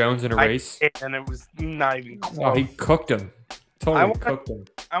Aaron Jones in a race? And it was not even close. Oh, he cooked him. Totally cooked him.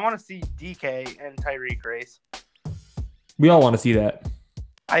 I want to see DK and Tyreek race. We all want to see that.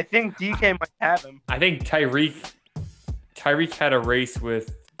 I think DK might have him. I think Tyreek had a race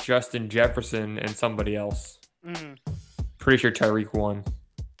with Justin Jefferson and somebody else. Pretty sure Tyreek won.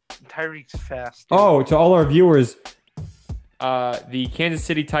 Tyreek's fast. Dude. Oh, to all our viewers, the Kansas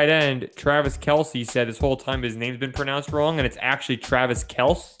City tight end, Travis Kelce, said this whole time his name's been pronounced wrong, and it's actually Travis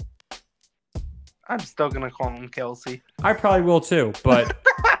Kelce. I'm still going to call him Kelce. I probably will too, but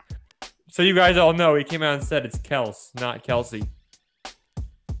so you guys all know, he came out and said it's Kelce, not Kelsey.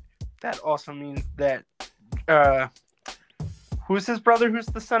 That also means that who's his brother who's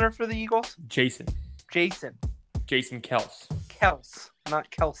the center for the Eagles? Jason Kelce. Kelce, not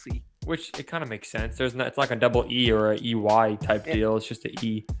Kelsey. Which it kind of makes sense. It's like a double E or a EY type deal. It's just an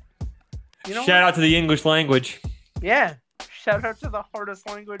E. You know Shout what? out to the English language. Yeah. Shout out to the hardest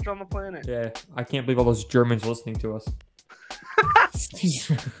language on the planet. Yeah, I can't believe all those Germans listening to us.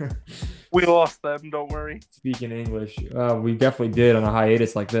 We lost them, don't worry. Speaking English. We definitely did on a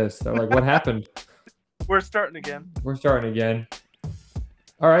hiatus like this. They're like, what happened? We're starting again. We're starting again.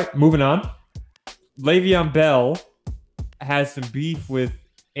 All right, moving on. Le'Veon Bell has some beef with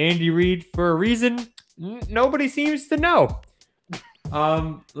Andy Reid for a reason nobody seems to know.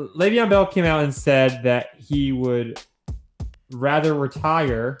 Le'Veon Bell came out and said that he would rather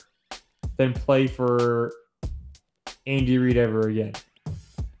retire than play for Andy Reid ever again.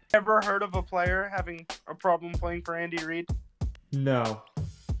 Ever heard of a player having a problem playing for Andy Reid? No.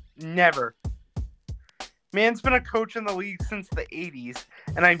 Never. Man's been a coach in the league since the 80s,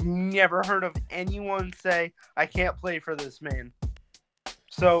 and I've never heard of anyone say, I can't play for this man.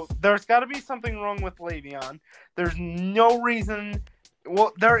 So there's got to be something wrong with Le'Veon. There's no reason...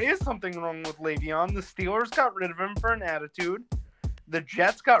 Well, there is something wrong with Le'Veon. The Steelers got rid of him for an attitude. The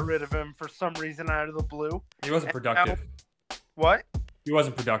Jets got rid of him for some reason out of the blue. He wasn't productive. What? He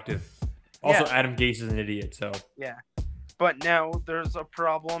wasn't productive. Also, Yeah. Adam Gase is an idiot, so... Yeah. But now there's a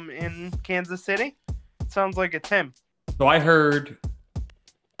problem in Kansas City. It sounds like it's him. So I heard...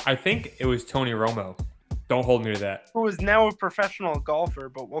 I think it was Tony Romo. Don't hold me to that. Who is now a professional golfer,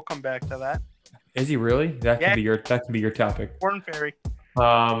 but we'll come back to that. Is he really? That Yeah. can be your topic. Warren Ferry.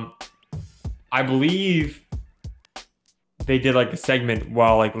 I believe they did like a segment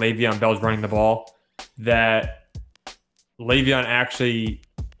while like Le'Veon Bell's running the ball that Le'Veon actually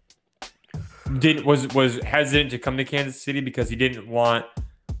was hesitant to come to Kansas City because he didn't want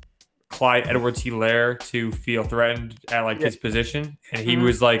Clyde Edwards-Helaire to feel threatened at like his position, and he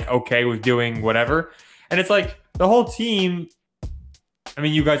was like okay with doing whatever. And it's like the whole team. I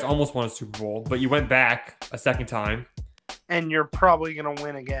mean, you guys almost won a Super Bowl, but you went back a second time. And you're probably going to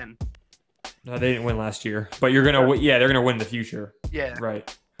win again. No, they didn't win last year, but you're gonna. Yeah, they're gonna win in the future. Yeah.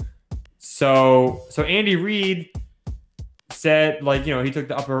 Right. So Andy Reid said, like, you know, he took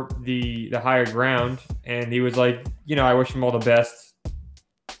the higher ground, and he was like, you know, I wish him all the best,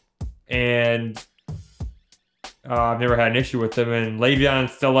 and I've never had an issue with him. And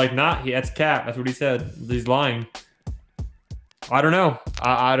Le'Veon's still like, nah, that's cap. That's what he said. He's lying. I don't know.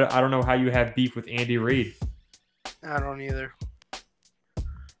 I don't know how you have beef with Andy Reid. I don't either.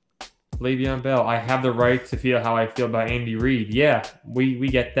 Le'Veon Bell, I have the right to feel how I feel about Andy Reid. Yeah, we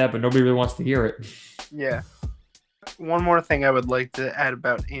get that, but nobody really wants to hear it. Yeah. One more thing I would like to add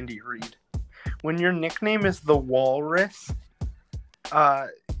about Andy Reid. When your nickname is the Walrus,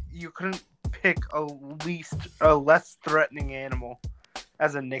 you couldn't pick a less threatening animal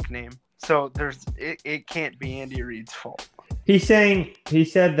as a nickname. So it can't be Andy Reid's fault. He said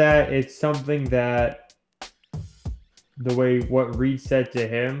that it's something that the way what Reid said to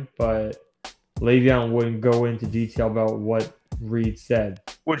him, but Le'Veon wouldn't go into detail about what Reid said.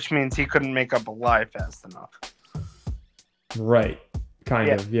 Which means he couldn't make up a lie fast enough. Right. Kind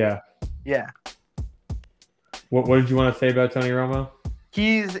of, yeah. Yeah. What did you want to say about Tony Romo?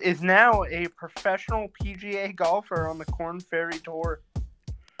 He is now a professional PGA golfer on the Korn Ferry Tour.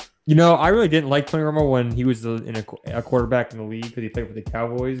 You know, I really didn't like Tony Romo when he was a quarterback in the league because he played for the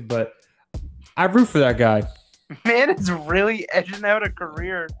Cowboys, but I root for that guy. Man is really edging out a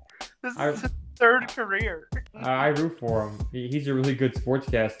career. This is his third career. I root for him. He's a really good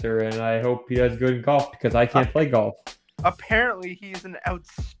sportscaster, and I hope he does good in golf because I can't play golf. Apparently, he's an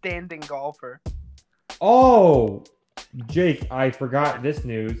outstanding golfer. Oh, Jake, I forgot this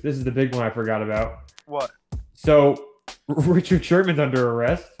news. This is the big one I forgot about. What? So, Richard Sherman's under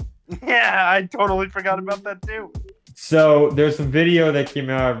arrest. Yeah, I totally forgot about that too. So, there's some video that came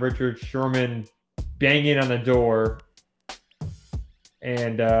out of Richard Sherman banging on the door,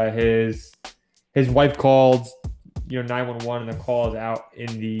 and his wife called 911, and the call is out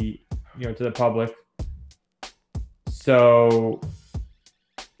in the to the public. So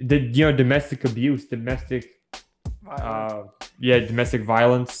domestic abuse, domestic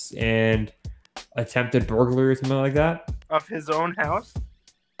violence and attempted burglary or something like that of his own house.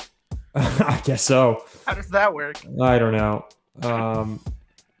 I guess so. How does that work? I don't know.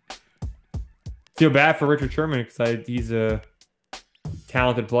 Feel bad for Richard Sherman because he's a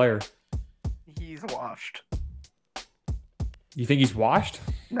talented player. He's washed. You think he's washed?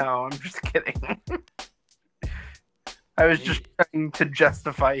 No, I'm just kidding. I was just trying to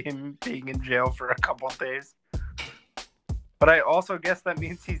justify him being in jail for a couple of days. But I also guess that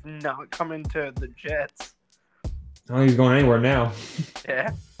means he's not coming to the Jets. Oh, he's going anywhere now.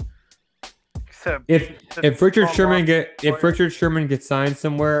 Yeah. Except if Richard Sherman gets signed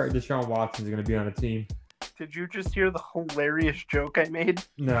somewhere, Deshaun Watson's going to be on a team. Did you just hear the hilarious joke I made?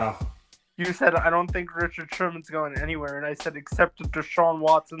 No. You said, I don't think Richard Sherman's going anywhere, and I said, except Deshaun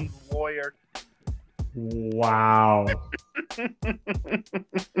Watson's lawyer. Wow.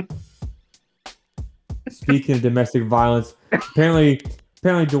 Speaking of domestic violence, apparently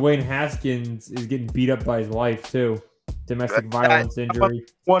Dwayne Haskins is getting beat up by his wife too. Domestic violence injury.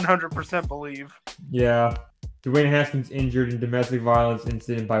 100% believe. Yeah. Dwayne Haskins injured in domestic violence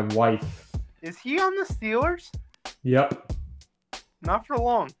incident by wife. Is he on the Steelers? Yep. Not for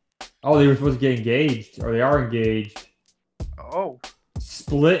long. Oh, they were supposed to get engaged, or they are engaged. Oh.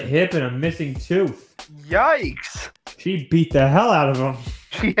 Split hip and a missing tooth. Yikes. She beat the hell out of him.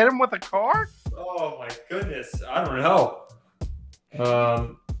 She hit him with a car? Oh my goodness. I don't know.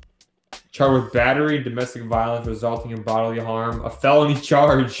 Charged with battery and domestic violence resulting in bodily harm. A felony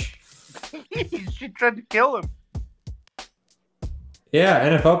charge. She tried to kill him. Yeah,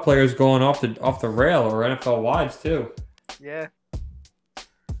 NFL players going off the rail, or NFL wives too. Yeah.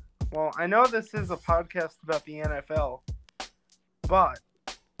 Well, I know this is a podcast about the NFL, but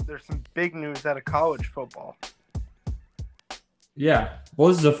there's some big news out of college football. Yeah. Well,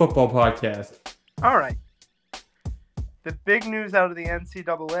 this is a football podcast. All right. The big news out of the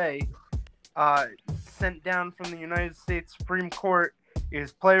NCAA, sent down from the United States Supreme Court,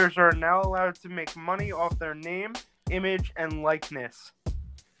 is players are now allowed to make money off their name, image, and likeness.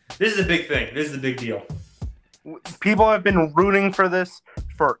 This is a big thing. This is a big deal. People have been rooting for this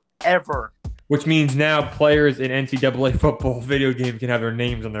forever. Which means now players in NCAA football video games can have their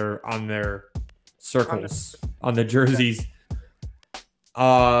names on their circles, on the jerseys.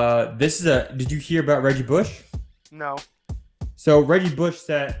 Did you hear about Reggie Bush? No. So Reggie Bush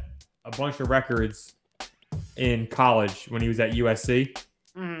set a bunch of records in college when he was at USC.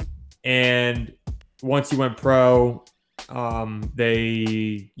 Mm-hmm. And once he went pro,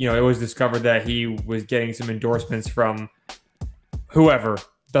 it was discovered that he was getting some endorsements from whoever,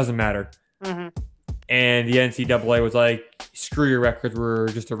 doesn't matter. Mm-hmm. And the NCAA was like, screw your records, we're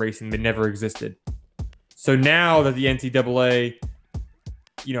just erasing them. They never existed. So now that the NCAA,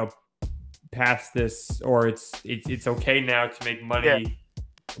 passed this, or it's okay now to make money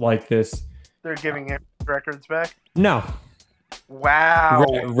like this. They're giving him records back? No. Wow.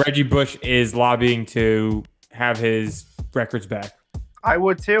 Reggie Bush is lobbying to have his records back. I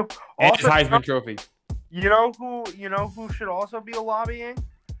would too. And his Heisman Trophy. You know who should also be lobbying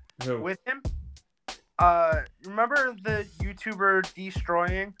with him? Remember the YouTuber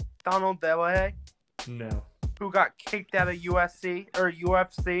Destroying, Donald Delahaye? No. Who got kicked out of USC or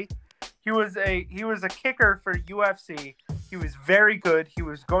UFC? He was a kicker for UFC. He was very good. He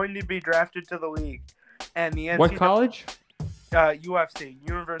was going to be drafted to the league. And the what college? UFC,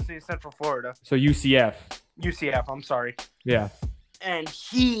 University of Central Florida. So UCF. UCF, I'm sorry. Yeah. And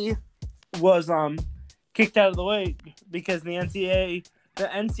he was kicked out of the league because the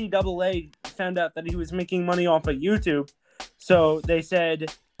NCAA found out that he was making money off of YouTube. So they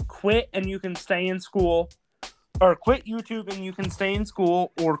said, quit and you can stay in school, or quit YouTube and you can stay in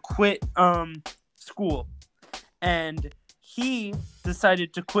school, or quit school. And he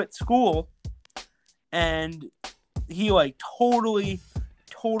decided to quit school, and he totally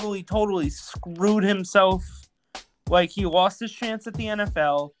screwed himself. He lost his chance at the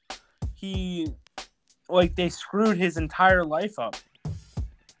NFL. They screwed his entire life up.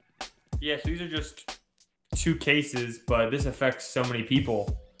 Yeah, so these are just two cases, but this affects so many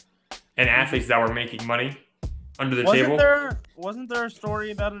people and athletes that were making money under the table. Wasn't there a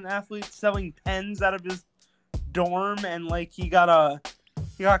story about an athlete selling pens out of his dorm, and he got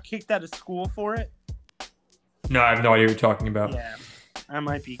kicked out of school for it? No, I have no idea what you're talking about. Yeah, I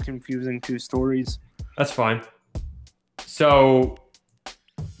might be confusing two stories. That's fine. So,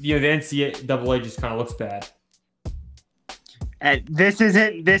 the NCAA just kind of looks bad. And this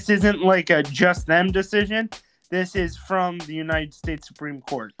isn't a just them decision. This is from the United States Supreme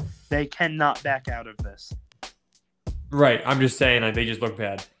Court. They cannot back out of this. Right. I'm just saying, they just look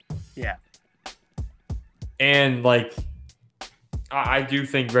bad. Yeah. And, I do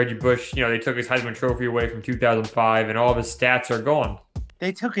think Reggie Bush, they took his Heisman Trophy away from 2005, and all of his stats are gone.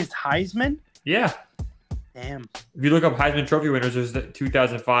 They took his Heisman? Yeah. Damn. If you look up Heisman Trophy winners, there's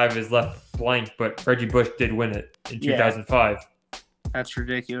 2005 is left blank, but Reggie Bush did win it in 2005. That's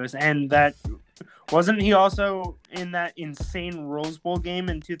ridiculous. And that wasn't he also in that insane Rose Bowl game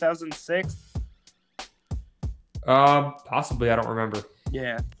in 2006? Possibly. I don't remember.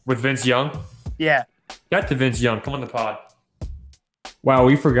 Yeah. With Vince Young? Yeah. Got to Vince Young. Come on the pod. Wow,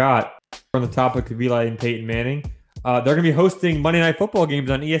 we forgot on the topic of Eli and Peyton Manning. They're going to be hosting Monday Night Football games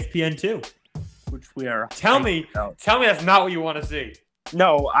on ESPN2. Which we are. Tell me that's not what you want to see.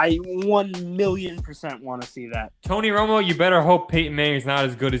 No, I 1,000,000% want to see that. Tony Romo, you better hope Peyton Manning is not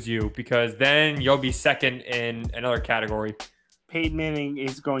as good as you, because then you'll be second in another category. Peyton Manning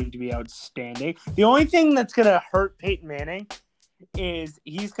is going to be outstanding. The only thing that's going to hurt Peyton Manning is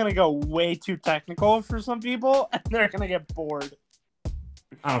he's going to go way too technical for some people, and they're going to get bored.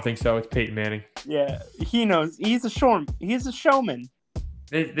 I don't think so. It's Peyton Manning. Yeah, he knows. He's a showman. He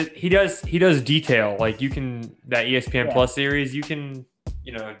does detail. Like, you can, that ESPN Plus series, you can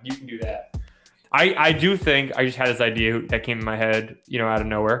do that. I do think, I just had this idea that came in my head, out of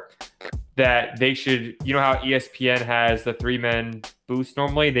nowhere, that they should, how ESPN has the 3-man boost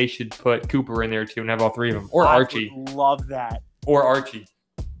normally, they should put Cooper in there too and have all 3 of them. Or Archie. I would love that. Or Archie.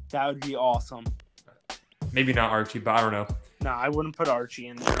 That would be awesome. Maybe not Archie, but I don't know. No, I wouldn't put Archie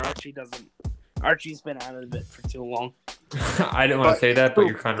in there. Archie's been out of it for too long. I didn't want to say that, but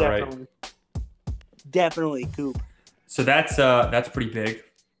you're kind of right. Definitely Coop. So that's pretty big.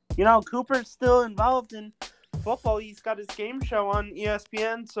 Cooper's still involved in football. He's got his game show on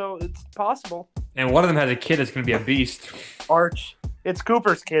ESPN, so it's possible. And one of them has a kid that's going to be a beast. Arch. It's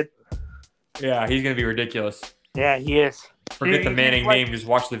Cooper's kid. Yeah, he's going to be ridiculous. Yeah, he is. Forget the Manning name. Just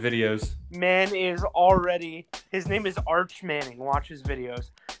watch the videos. His name is Arch Manning. Watch his videos.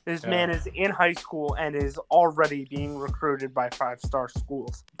 This man is in high school and is already being recruited by 5-star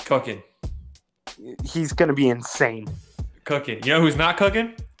schools. Cooking. He's going to be insane. Cooking. You know who's not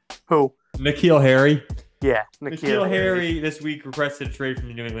cooking? Who? N'Keal Harry. Yeah, N'Keal Harry this week requested a trade from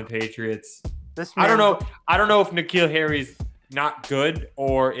the New England Patriots. I don't know if N'Keal Harry's not good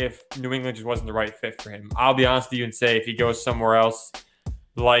or if New England just wasn't the right fit for him. I'll be honest with you and say if he goes somewhere else,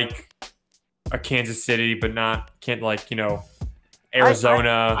 like a Kansas City, but not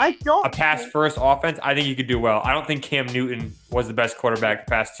Arizona, a pass-first offense, I think he could do well. I don't think Cam Newton was the best quarterback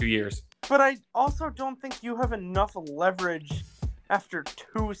the past 2 years. But I also don't think you have enough leverage after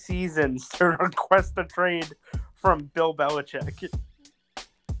 2 seasons to request a trade from Bill Belichick.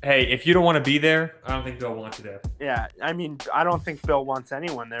 Hey, if you don't want to be there, I don't think Bill wants you there. Yeah, I mean, I don't think Bill wants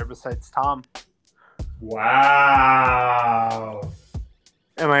anyone there besides Tom. Wow.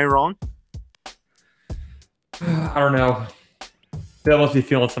 Am I wrong? I don't know. Bill must be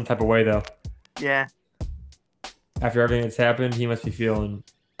feeling some type of way, though. Yeah. After everything that's happened, he must be feeling.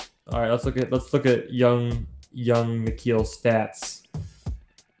 All right, let's look at young N'Keal's stats.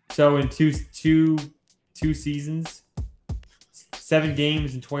 So in two seasons, 7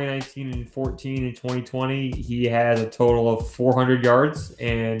 games in 2019 and 14 in 2020, he had a total of 400 yards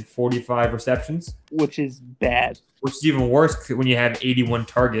and 45 receptions. Which is bad. Which is even worse when you have 81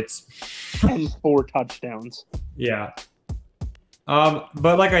 targets. And 4 touchdowns. Yeah.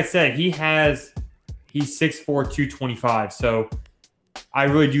 But like I said, he's 6'4", 225, so I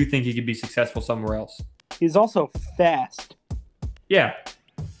really do think he could be successful somewhere else. He's also fast. Yeah.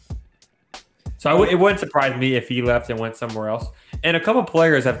 So it wouldn't surprise me if he left and went somewhere else. And a couple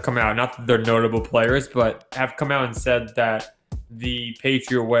players have come out, not that they're notable players, but have come out and said that the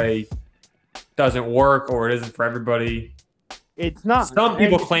Patriot way doesn't work or it isn't for everybody. It's not. Some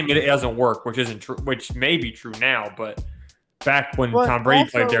people claim it doesn't work, which isn't true, which may be true now, but back when Tom Brady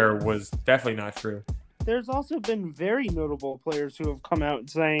played there was definitely not true. There's also been very notable players who have come out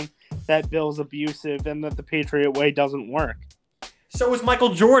saying that Bill's abusive and that the Patriot way doesn't work. So was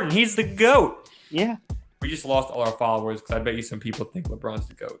Michael Jordan. He's the GOAT. Yeah. We just lost all our followers because I bet you some people think LeBron's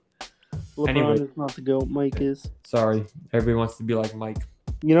the GOAT. LeBron is not the GOAT. Mike is. Sorry. Everybody wants to be like Mike.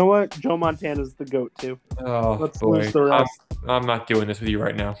 You know what? Joe Montana's the GOAT, too. Oh, Let's boy. lose the rest. I'm not doing this with you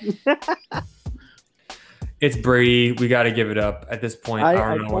right now. It's Brady. We got to give it up. At this point, I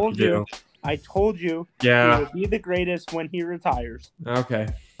don't know what to do. I told you he will be the greatest when he retires. Okay.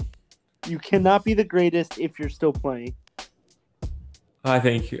 You cannot be the greatest if you're still playing. I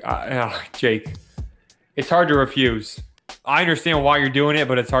think, Jake, it's hard to refuse. I understand why you're doing it,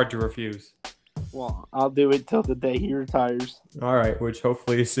 but it's hard to refuse. Well, I'll do it till the day he retires. All right, which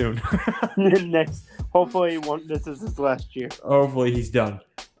hopefully is soon. Hopefully this is his last year. Hopefully he's done.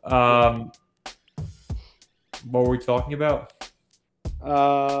 What were we talking about?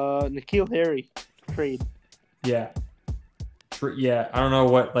 N'Keal Harry trade. Yeah. Yeah, I don't know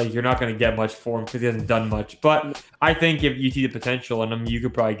what, you're not going to get much for him because he hasn't done much. But I think if you see the potential in him, you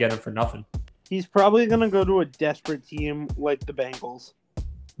could probably get him for nothing. He's probably going to go to a desperate team like the Bengals.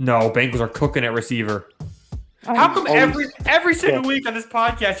 No, Bengals are cooking at receiver. How come every single week on this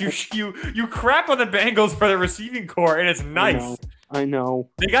podcast you crap on the Bengals for the receiving core and it's nice? I know.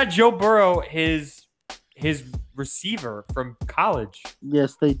 They got Joe Burrow, his receiver from college.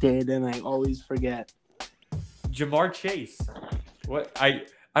 Yes, they did, and I always forget. Jamar Chase. What? I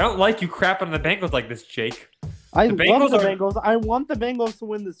don't like you crapping on the Bengals like this, Jake. I The love the Bengals are- Bengals. I want the Bengals to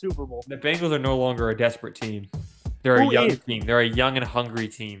win the Super Bowl. The Bengals are no longer a desperate team. They're a Who young is? team. They're a young and hungry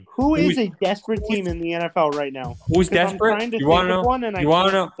team. Who is Who's- a desperate team in the NFL right now? Who's 'Cause I'm desperate? trying to You want to think of know? one, and I You want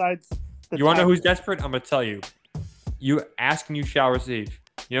to can't know? besides the You want to know who's Texans. desperate? I'm gonna tell you. You ask and you shall receive.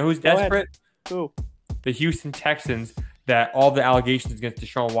 You know who's Go ahead. desperate? Who? The Houston Texans. That all the allegations against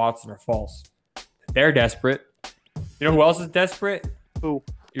Deshaun Watson are false. They're desperate. You know who else is desperate? Who?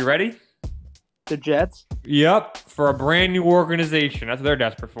 You ready? The Jets? Yep, for a brand new organization. That's what they're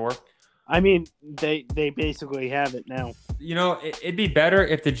desperate for. I mean, they basically have it now. You know, it'd be better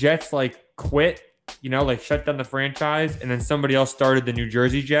if the Jets quit. You know, shut down the franchise, and then somebody else started the New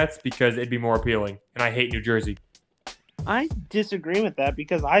Jersey Jets because it'd be more appealing. And I hate New Jersey. I disagree with that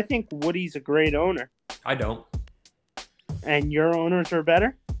because I think Woody's a great owner, I don't. and your owners are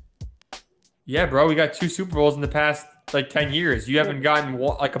better. Yeah, bro, we got 2 Super Bowls in the past 10 years. You haven't gotten a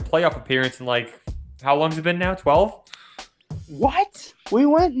playoff appearance in how long has it been now? 12? What? We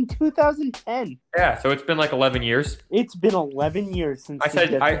went in 2010. Yeah, so it's been 11 years. It's been 11 years since I the said-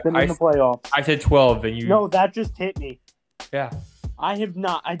 Jets have been I- in the playoffs. I said 12, and you. No, that just hit me. Yeah. I did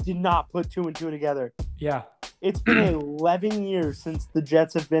not put 2 and 2 together. Yeah. It's been 11 years since the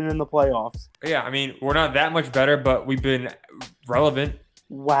Jets have been in the playoffs. Yeah, I mean, we're not that much better, but we've been relevant.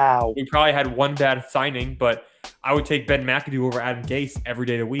 Wow. We probably had one bad signing, but I would take Ben McAdoo over Adam Gase every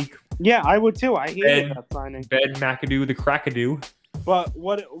day of the week. Yeah, I would too. I hated Ben- that signing. Ben McAdoo, the crackadoo. But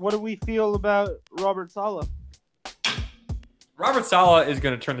what do we feel about Robert Saleh? Robert Saleh is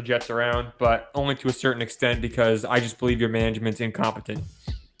going to turn the Jets around, but only to a certain extent because I just believe your management's incompetent.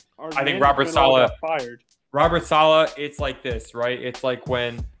 I think Robert Saleh- fired. Robert Saleh, it's like this, right? It's like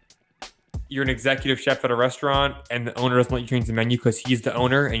when you're an executive chef at a restaurant and the owner doesn't let you change the menu because he's the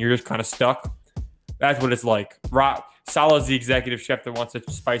owner and you're just kind of stuck. That's what it's like. Saleh's the executive chef that wants to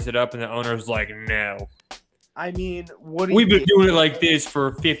spice it up and the owner's like, no. I mean, Woody. We've been doing it like this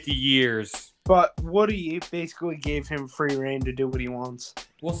for 50 years. But Woody basically gave him free reign to do what he wants.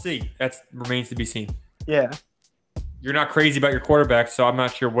 We'll see. That remains to be seen. Yeah. You're not crazy about your quarterback, so I'm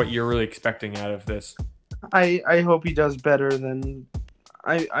not sure what you're really expecting out of this. I hope he does better than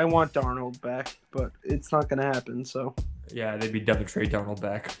I want Darnold back, but it's not gonna happen, so Yeah, they'd be dumb to trade Darnold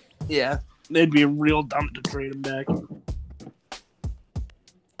back. yeah. They'd be real dumb to trade him back.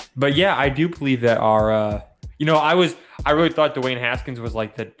 But yeah, I do believe that our I really thought Dwayne Haskins was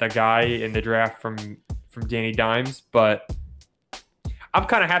like the guy in the draft from Danny Dimes, but I'm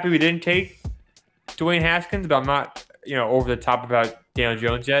kind of happy we didn't take Dwayne Haskins, but I'm not, over the top about Daniel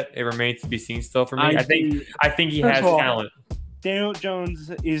Jones yet. It remains to be seen still for me. I think he First has of all, talent. Daniel Jones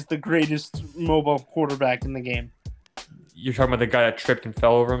is the greatest mobile quarterback in the game. You're talking about the guy that tripped and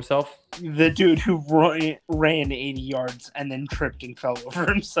fell over himself? The dude who ran 80 yards and then tripped and fell over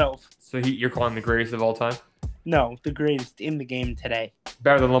himself. So you're calling him the greatest of all time? No, the greatest in the game today.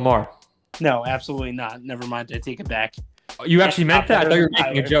 Better than Lamar? No, absolutely not. Never mind. I take it back. You actually meant that? I thought you were Tyler.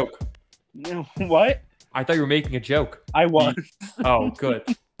 making a joke. No, what? I thought you were making a joke. I was. Oh, good.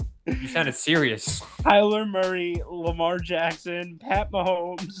 You sounded serious. Kyler Murray, Lamar Jackson, Pat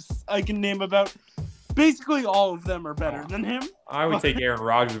Mahomes. I can name about basically all of them are better than him. I would take Aaron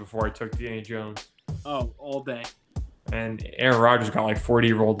Rodgers before I took Danny Jones. Oh, all day. And Aaron Rodgers got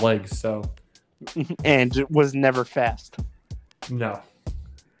 40-year-old legs, so And was never fast. no.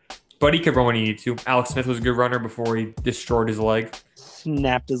 But he could run when he needed to. Alex Smith was a good runner before he destroyed his leg.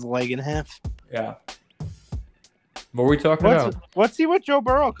 Snapped his leg in half. Yeah. What were we talking about? Let's see what Joe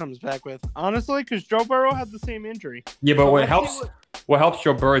Burrow comes back with. Honestly, because Joe Burrow had the same injury. Yeah, but So what let's see helps what helps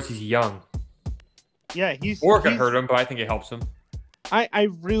Joe Burrow is he's young. Yeah, he's. Or it could he's- hurt him, but I think it helps him. I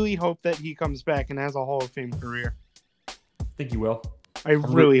really hope that he comes back and has a Hall of Fame career. I think he will. I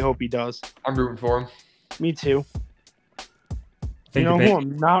really hope he does. I'm rooting for him. Me too. I think You know the who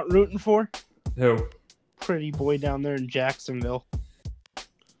I'm not rooting for? Who? Pretty boy down there in Jacksonville.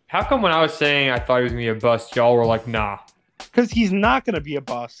 How come when I was saying I thought he was going to be a bust, y'all were like, nah. Because he's not going to be a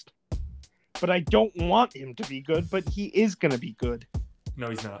bust. But I don't want him to be good, but he is going to be good. No,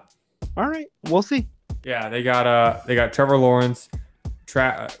 he's not. All right, we'll see. Yeah, they got Trevor Lawrence,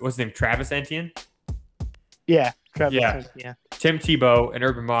 what's his name? Travis Etienne? Yeah, Travis. Yeah. Yeah. Tim Tebow and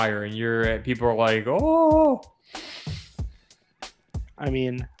Urban Meyer, and people are like, oh. I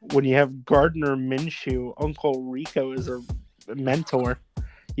mean, when you have Gardner Minshew, Uncle Rico is a mentor,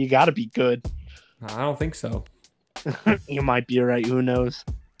 you got to be good. I don't think so. You might be right. Who knows?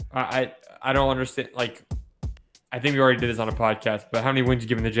 I don't understand. I think we already did this on a podcast, but how many wins you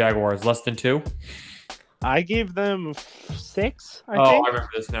giving the Jaguars? Less than 2? I gave them 6. I I think. remember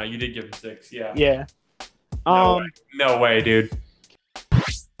this now. You did give them 6. Yeah. Yeah. No way, dude.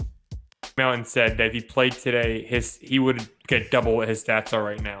 out and said that if he played today, he would get double what his stats are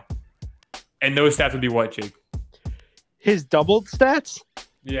right now. And those stats would be what, Jake? His doubled stats?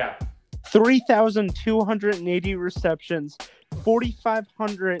 Yeah. 3,280 receptions,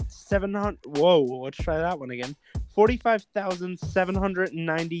 4,500. Whoa, let's try that one again.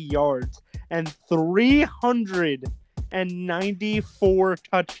 45,790 yards and 394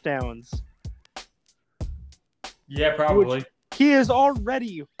 touchdowns. Yeah, probably. He is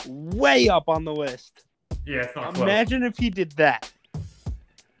already way up on the list. Yeah, it's not close. Imagine if he did that.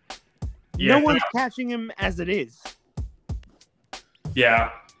 Yeah, no one's catching him as it is.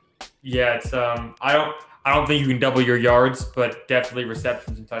 Yeah. Yeah, it's I don't think you can double your yards, but definitely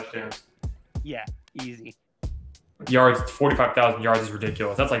receptions and touchdowns. Yeah, easy. Yards, 45,000 yards is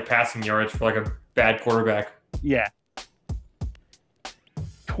ridiculous. That's like passing yards for like a bad quarterback. Yeah.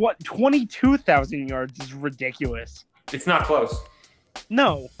 22,000 yards is ridiculous. It's not close.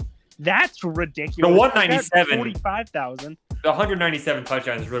 No, that's ridiculous. The 197, 45,000. the 197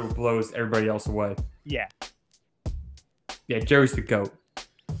 touchdowns really blows everybody else away. Yeah, Yeah, Jerry's the GOAT.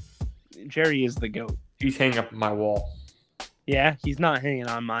 Jerry is the GOAT. He's hanging up on my wall. Yeah, he's not hanging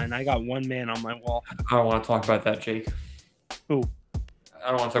on mine. I got one man on my wall. I don't want to talk about that, Jake. Who? I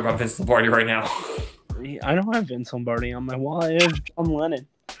don't want to talk about Vince Lombardi right now. I don't have Vince Lombardi on my wall. I have John Lennon.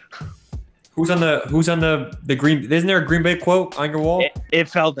 Who's on the Green? Isn't there a Green Bay quote on your wall? It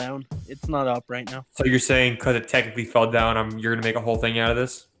fell down. It's not up right now. So you're saying because it technically fell down, you're gonna make a whole thing out of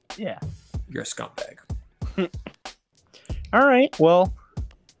this? Yeah. You're a scumbag. All right. Well,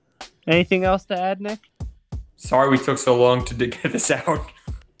 anything else to add, Nick? Sorry we took so long to get this out.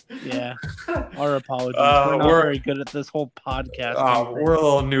 Yeah. Our apologies. We're not very good at this whole podcast. We're a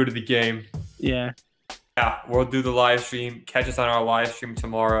little new to the game. Yeah. Yeah, we'll do the live stream. Catch us on our live stream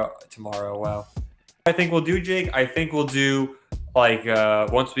tomorrow. Wow. I think we'll do, Jake. I think we'll do like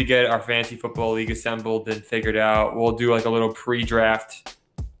once we get our fantasy football league assembled and figured out, we'll do like a little pre-draft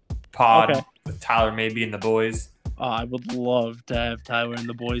pod with Tyler maybe and the boys. I would love to have Tyler and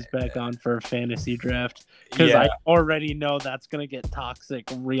the boys back on for a fantasy draft because I already know that's going to get toxic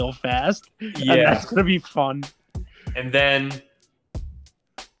real fast. Yeah. And that's going to be fun. And then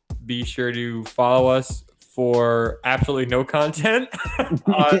be sure to follow us for absolutely no content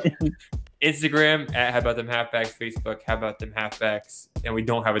on Instagram at How About Them Halfbacks, Facebook, How About Them Halfbacks, and we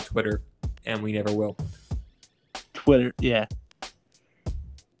don't have a Twitter, and we never will. Twitter, yeah.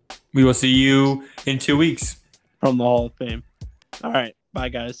 We will see you in 2 weeks. From the Hall of Fame. All right. Bye,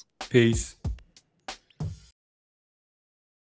 guys. Peace.